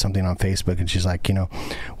that put something on Facebook, and she's like,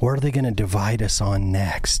 what are they going to divide us on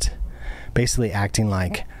next? Basically acting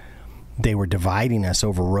like they were dividing us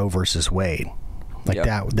over Roe versus Wade. Like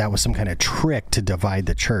that was some kind of trick to divide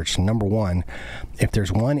the church. Number one, if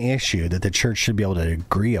there's one issue that the church should be able to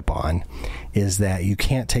agree upon, is that you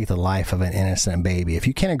can't take the life of an innocent baby. If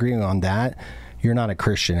you can't agree on that, you're not a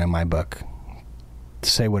Christian in my book.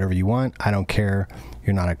 Say whatever you want. I don't care.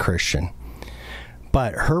 You're not a Christian.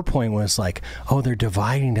 But her point was like, oh, they're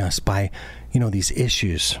dividing us by, these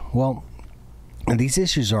issues. Well, these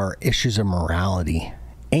issues are issues of morality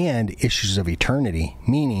and issues of eternity,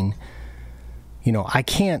 meaning, I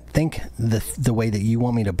can't think the way that you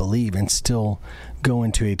want me to believe and still go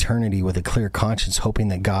into eternity with a clear conscience, hoping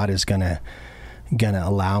that God is gonna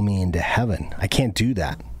allow me into heaven. I can't do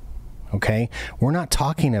that. Okay? We're not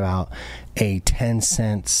talking about a 10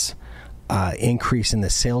 cents increase in the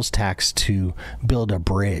sales tax to build a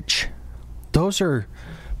bridge. Those are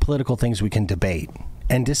political things we can debate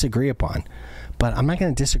and disagree upon. But I'm not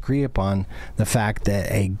going to disagree upon the fact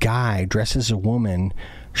that a guy dressed as a woman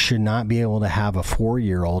should not be able to have a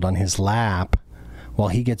 4-year-old on his lap while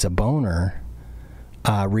he gets a boner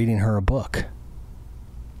reading her a book.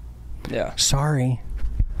 Yeah. Sorry,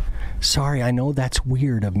 I know that's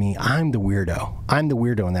weird of me. I'm the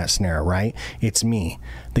weirdo in that scenario, right? It's me,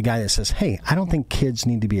 the guy that says, hey, I don't think kids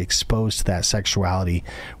need to be exposed to that sexuality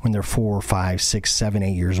when they're 4, 5, 6, 7,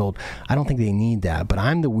 8 years old. I don't think they need that, but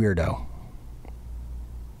I'm the weirdo.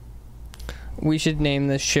 We should name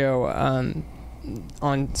this show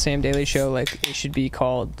on Sam Daly Show, like, it should be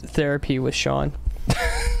called Therapy with Sean.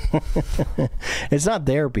 It's not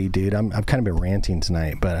therapy, dude. I've kind of been ranting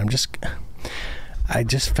tonight, but I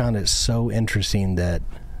just found it so interesting that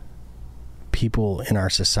people in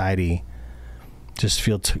our society just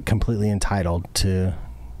feel completely entitled to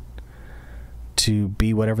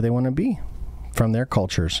be whatever they want to be from their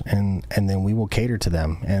cultures, and then we will cater to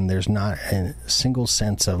them, and there's not a single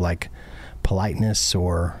sense of like politeness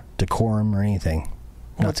or decorum or anything.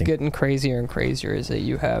 What's getting crazier and crazier is that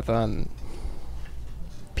you have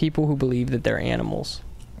people who believe that they're animals.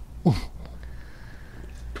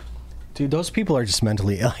 Dude, those people are just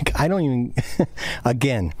mentally, like, I don't even,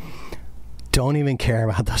 again, don't even care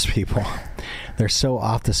about those people. They're so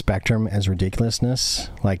off the spectrum as ridiculousness.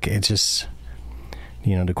 Like, it's just,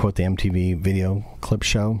 to quote the MTV video clip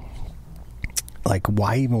show, like,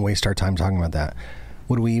 why even waste our time talking about that?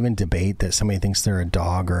 Would we even debate that somebody thinks they're a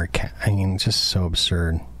dog or a cat? I mean, it's just so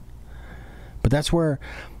absurd. But that's where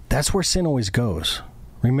sin always goes.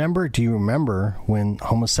 Do you remember when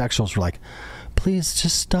homosexuals were like, please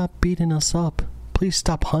just stop beating us up. Please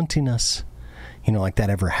stop hunting us. Like that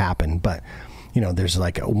ever happened. But, there's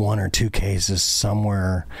like 1 or 2 cases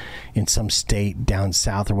somewhere in some state down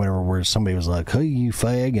south or whatever where somebody was like, hey, you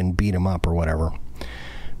fag, and beat him up or whatever.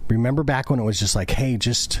 Remember back when it was just like, hey,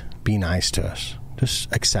 just be nice to us.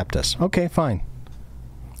 Just accept us. Okay, fine.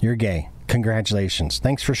 You're gay. Congratulations.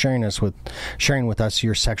 Thanks for sharing with us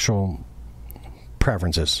your sexual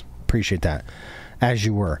preferences. Appreciate that. As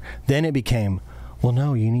you were. Then it became, well,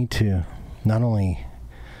 no, you need to not only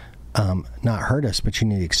not hurt us, but you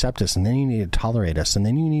need to accept us, and then you need to tolerate us, and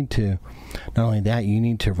then you need to, not only that, you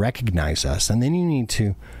need to recognize us, and then you need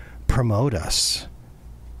to promote us,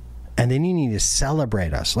 and then you need to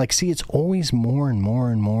celebrate us. Like, see, it's always more and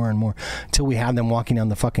more and more and more until we have them walking down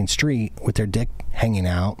the fucking street with their dick hanging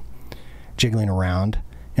out, jiggling around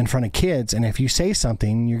in front of kids, and if you say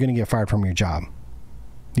something, you're going to get fired from your job.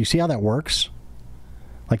 Do you see how that works?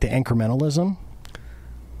 Like the incrementalism?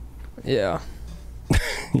 Yeah.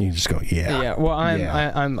 You just go, yeah. Yeah. Well,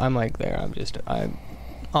 I'm like there.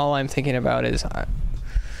 All I'm thinking about is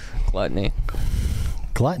gluttony.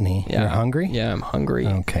 Gluttony? Yeah. You're hungry? Yeah, I'm hungry.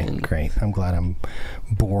 Okay, great. I'm glad I'm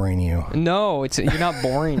boring you. No, you're not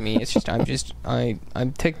boring me. It's just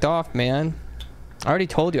I'm ticked off, man. I already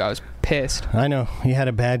told you I was pissed. I know. You had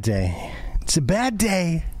a bad day. It's a bad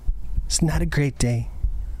day. It's not a great day.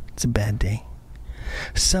 It's a bad day.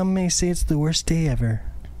 Some may say it's the worst day ever.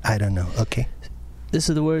 I don't know. Okay. This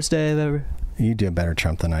is the worst day I've ever. You do a better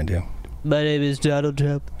Trump than I do. My name is Donald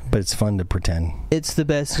Trump. But it's fun to pretend. It's the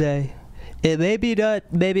best day. It may be not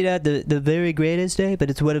the very greatest day, but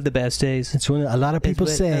it's one of the best days. It's one. A lot of people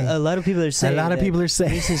say. A lot of people are saying. A lot of people are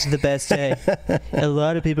saying this is the best day. A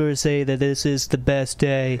lot of people are saying that this is the best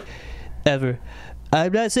day ever.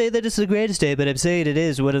 I'm not saying that it's the greatest day, but I'm saying it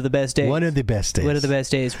is one of the best days. One of the best days. One of the best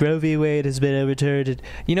days. Roe v. Wade has been overturned. And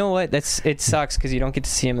you know what? It sucks because you don't get to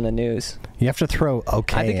see him in the news. You have to throw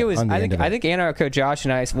okay. I think it was. On the end of it. I think Anarcho Josh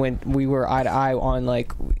and I, when we were eye to eye on,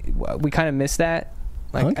 like, we kind of missed that.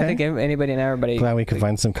 Like, okay. I think anybody and everybody. Glad we could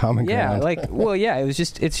find some common ground. Yeah, like, well, yeah. It's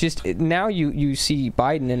just now you see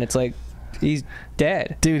Biden and it's like he's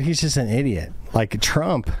dead. Dude, he's just an idiot. Like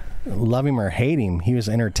Trump, love him or hate him, he was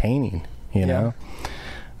entertaining. You know.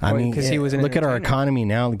 I mean, because he was look at our economy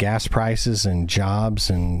now, the gas prices and jobs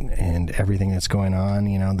and everything that's going on.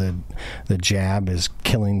 You know, the jab is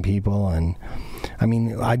killing people. And, I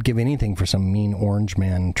mean, I'd give anything for some mean orange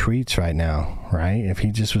man tweets right now, right? If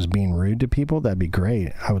he just was being rude to people, that'd be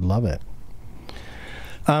great. I would love it.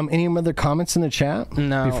 Any other comments in the chat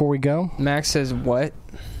before we go? Max says what?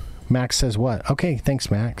 Max says what? Okay, thanks,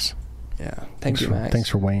 Max. Yeah, thanks you, Max. Thanks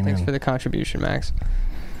for weighing in. Thanks for the contribution, Max.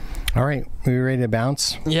 All right, we ready to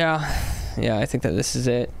bounce? Yeah, I think that this is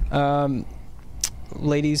it.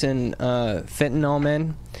 Ladies and fentanyl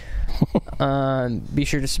men, be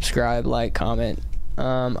sure to subscribe, like, comment.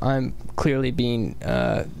 I'm clearly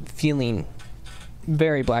feeling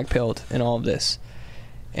very black-pilled in all of this.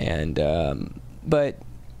 And, but,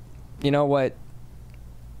 you know what?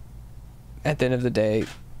 At the end of the day,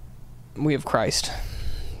 we have Christ.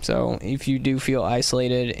 So if you do feel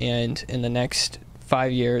isolated, and in the next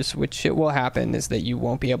 5 years, which it will happen, is that you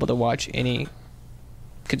won't be able to watch any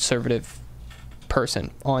conservative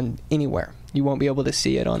person on anywhere. You won't be able to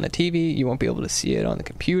see it on the TV. You won't be able to see it on the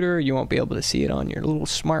computer. You won't be able to see it on your little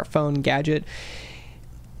smartphone gadget.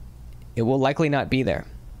 It will likely not be there.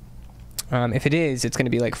 If it is, it's going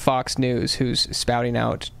to be like Fox News, who's spouting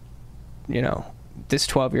out, you know, this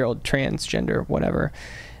 12-year-old transgender, whatever.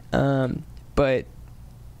 But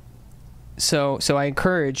so I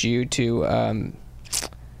encourage you to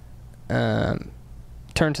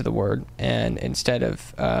turn to the Word, and instead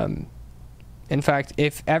of in fact,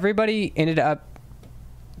 if everybody ended up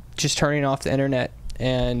just turning off the internet,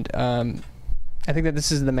 and I think that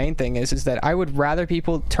this is the main thing, is that I would rather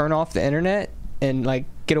people turn off the internet and, like,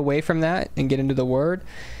 get away from that and get into the Word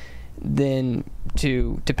than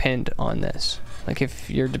to depend on this. Like, if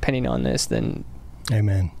you're depending on this, then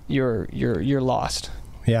amen, you're lost.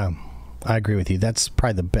 Yeah, I agree with you. That's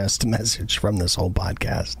probably the best message from this whole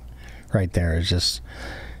podcast right there, is just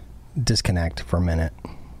disconnect for a minute,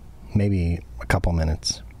 maybe a couple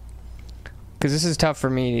minutes. Because this is tough for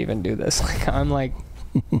me to even do this. Like, I'm like,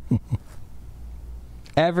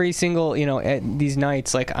 every single, you know, at these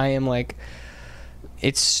nights, like, I am like,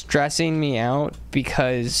 it's stressing me out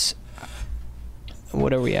because,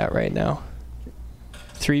 what are we at right now?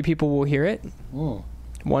 3 people will hear it.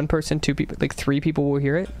 1 person, 2 people, like 3 people will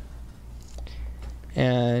hear it.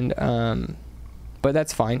 And, but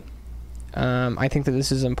that's fine. I think that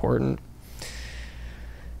this is important.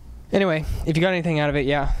 Anyway, if you got anything out of it,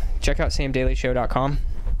 check out samdailyshow.com.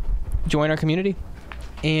 Join our community.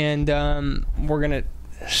 And we're going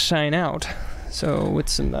to sign out. So with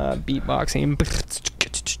some beatboxing.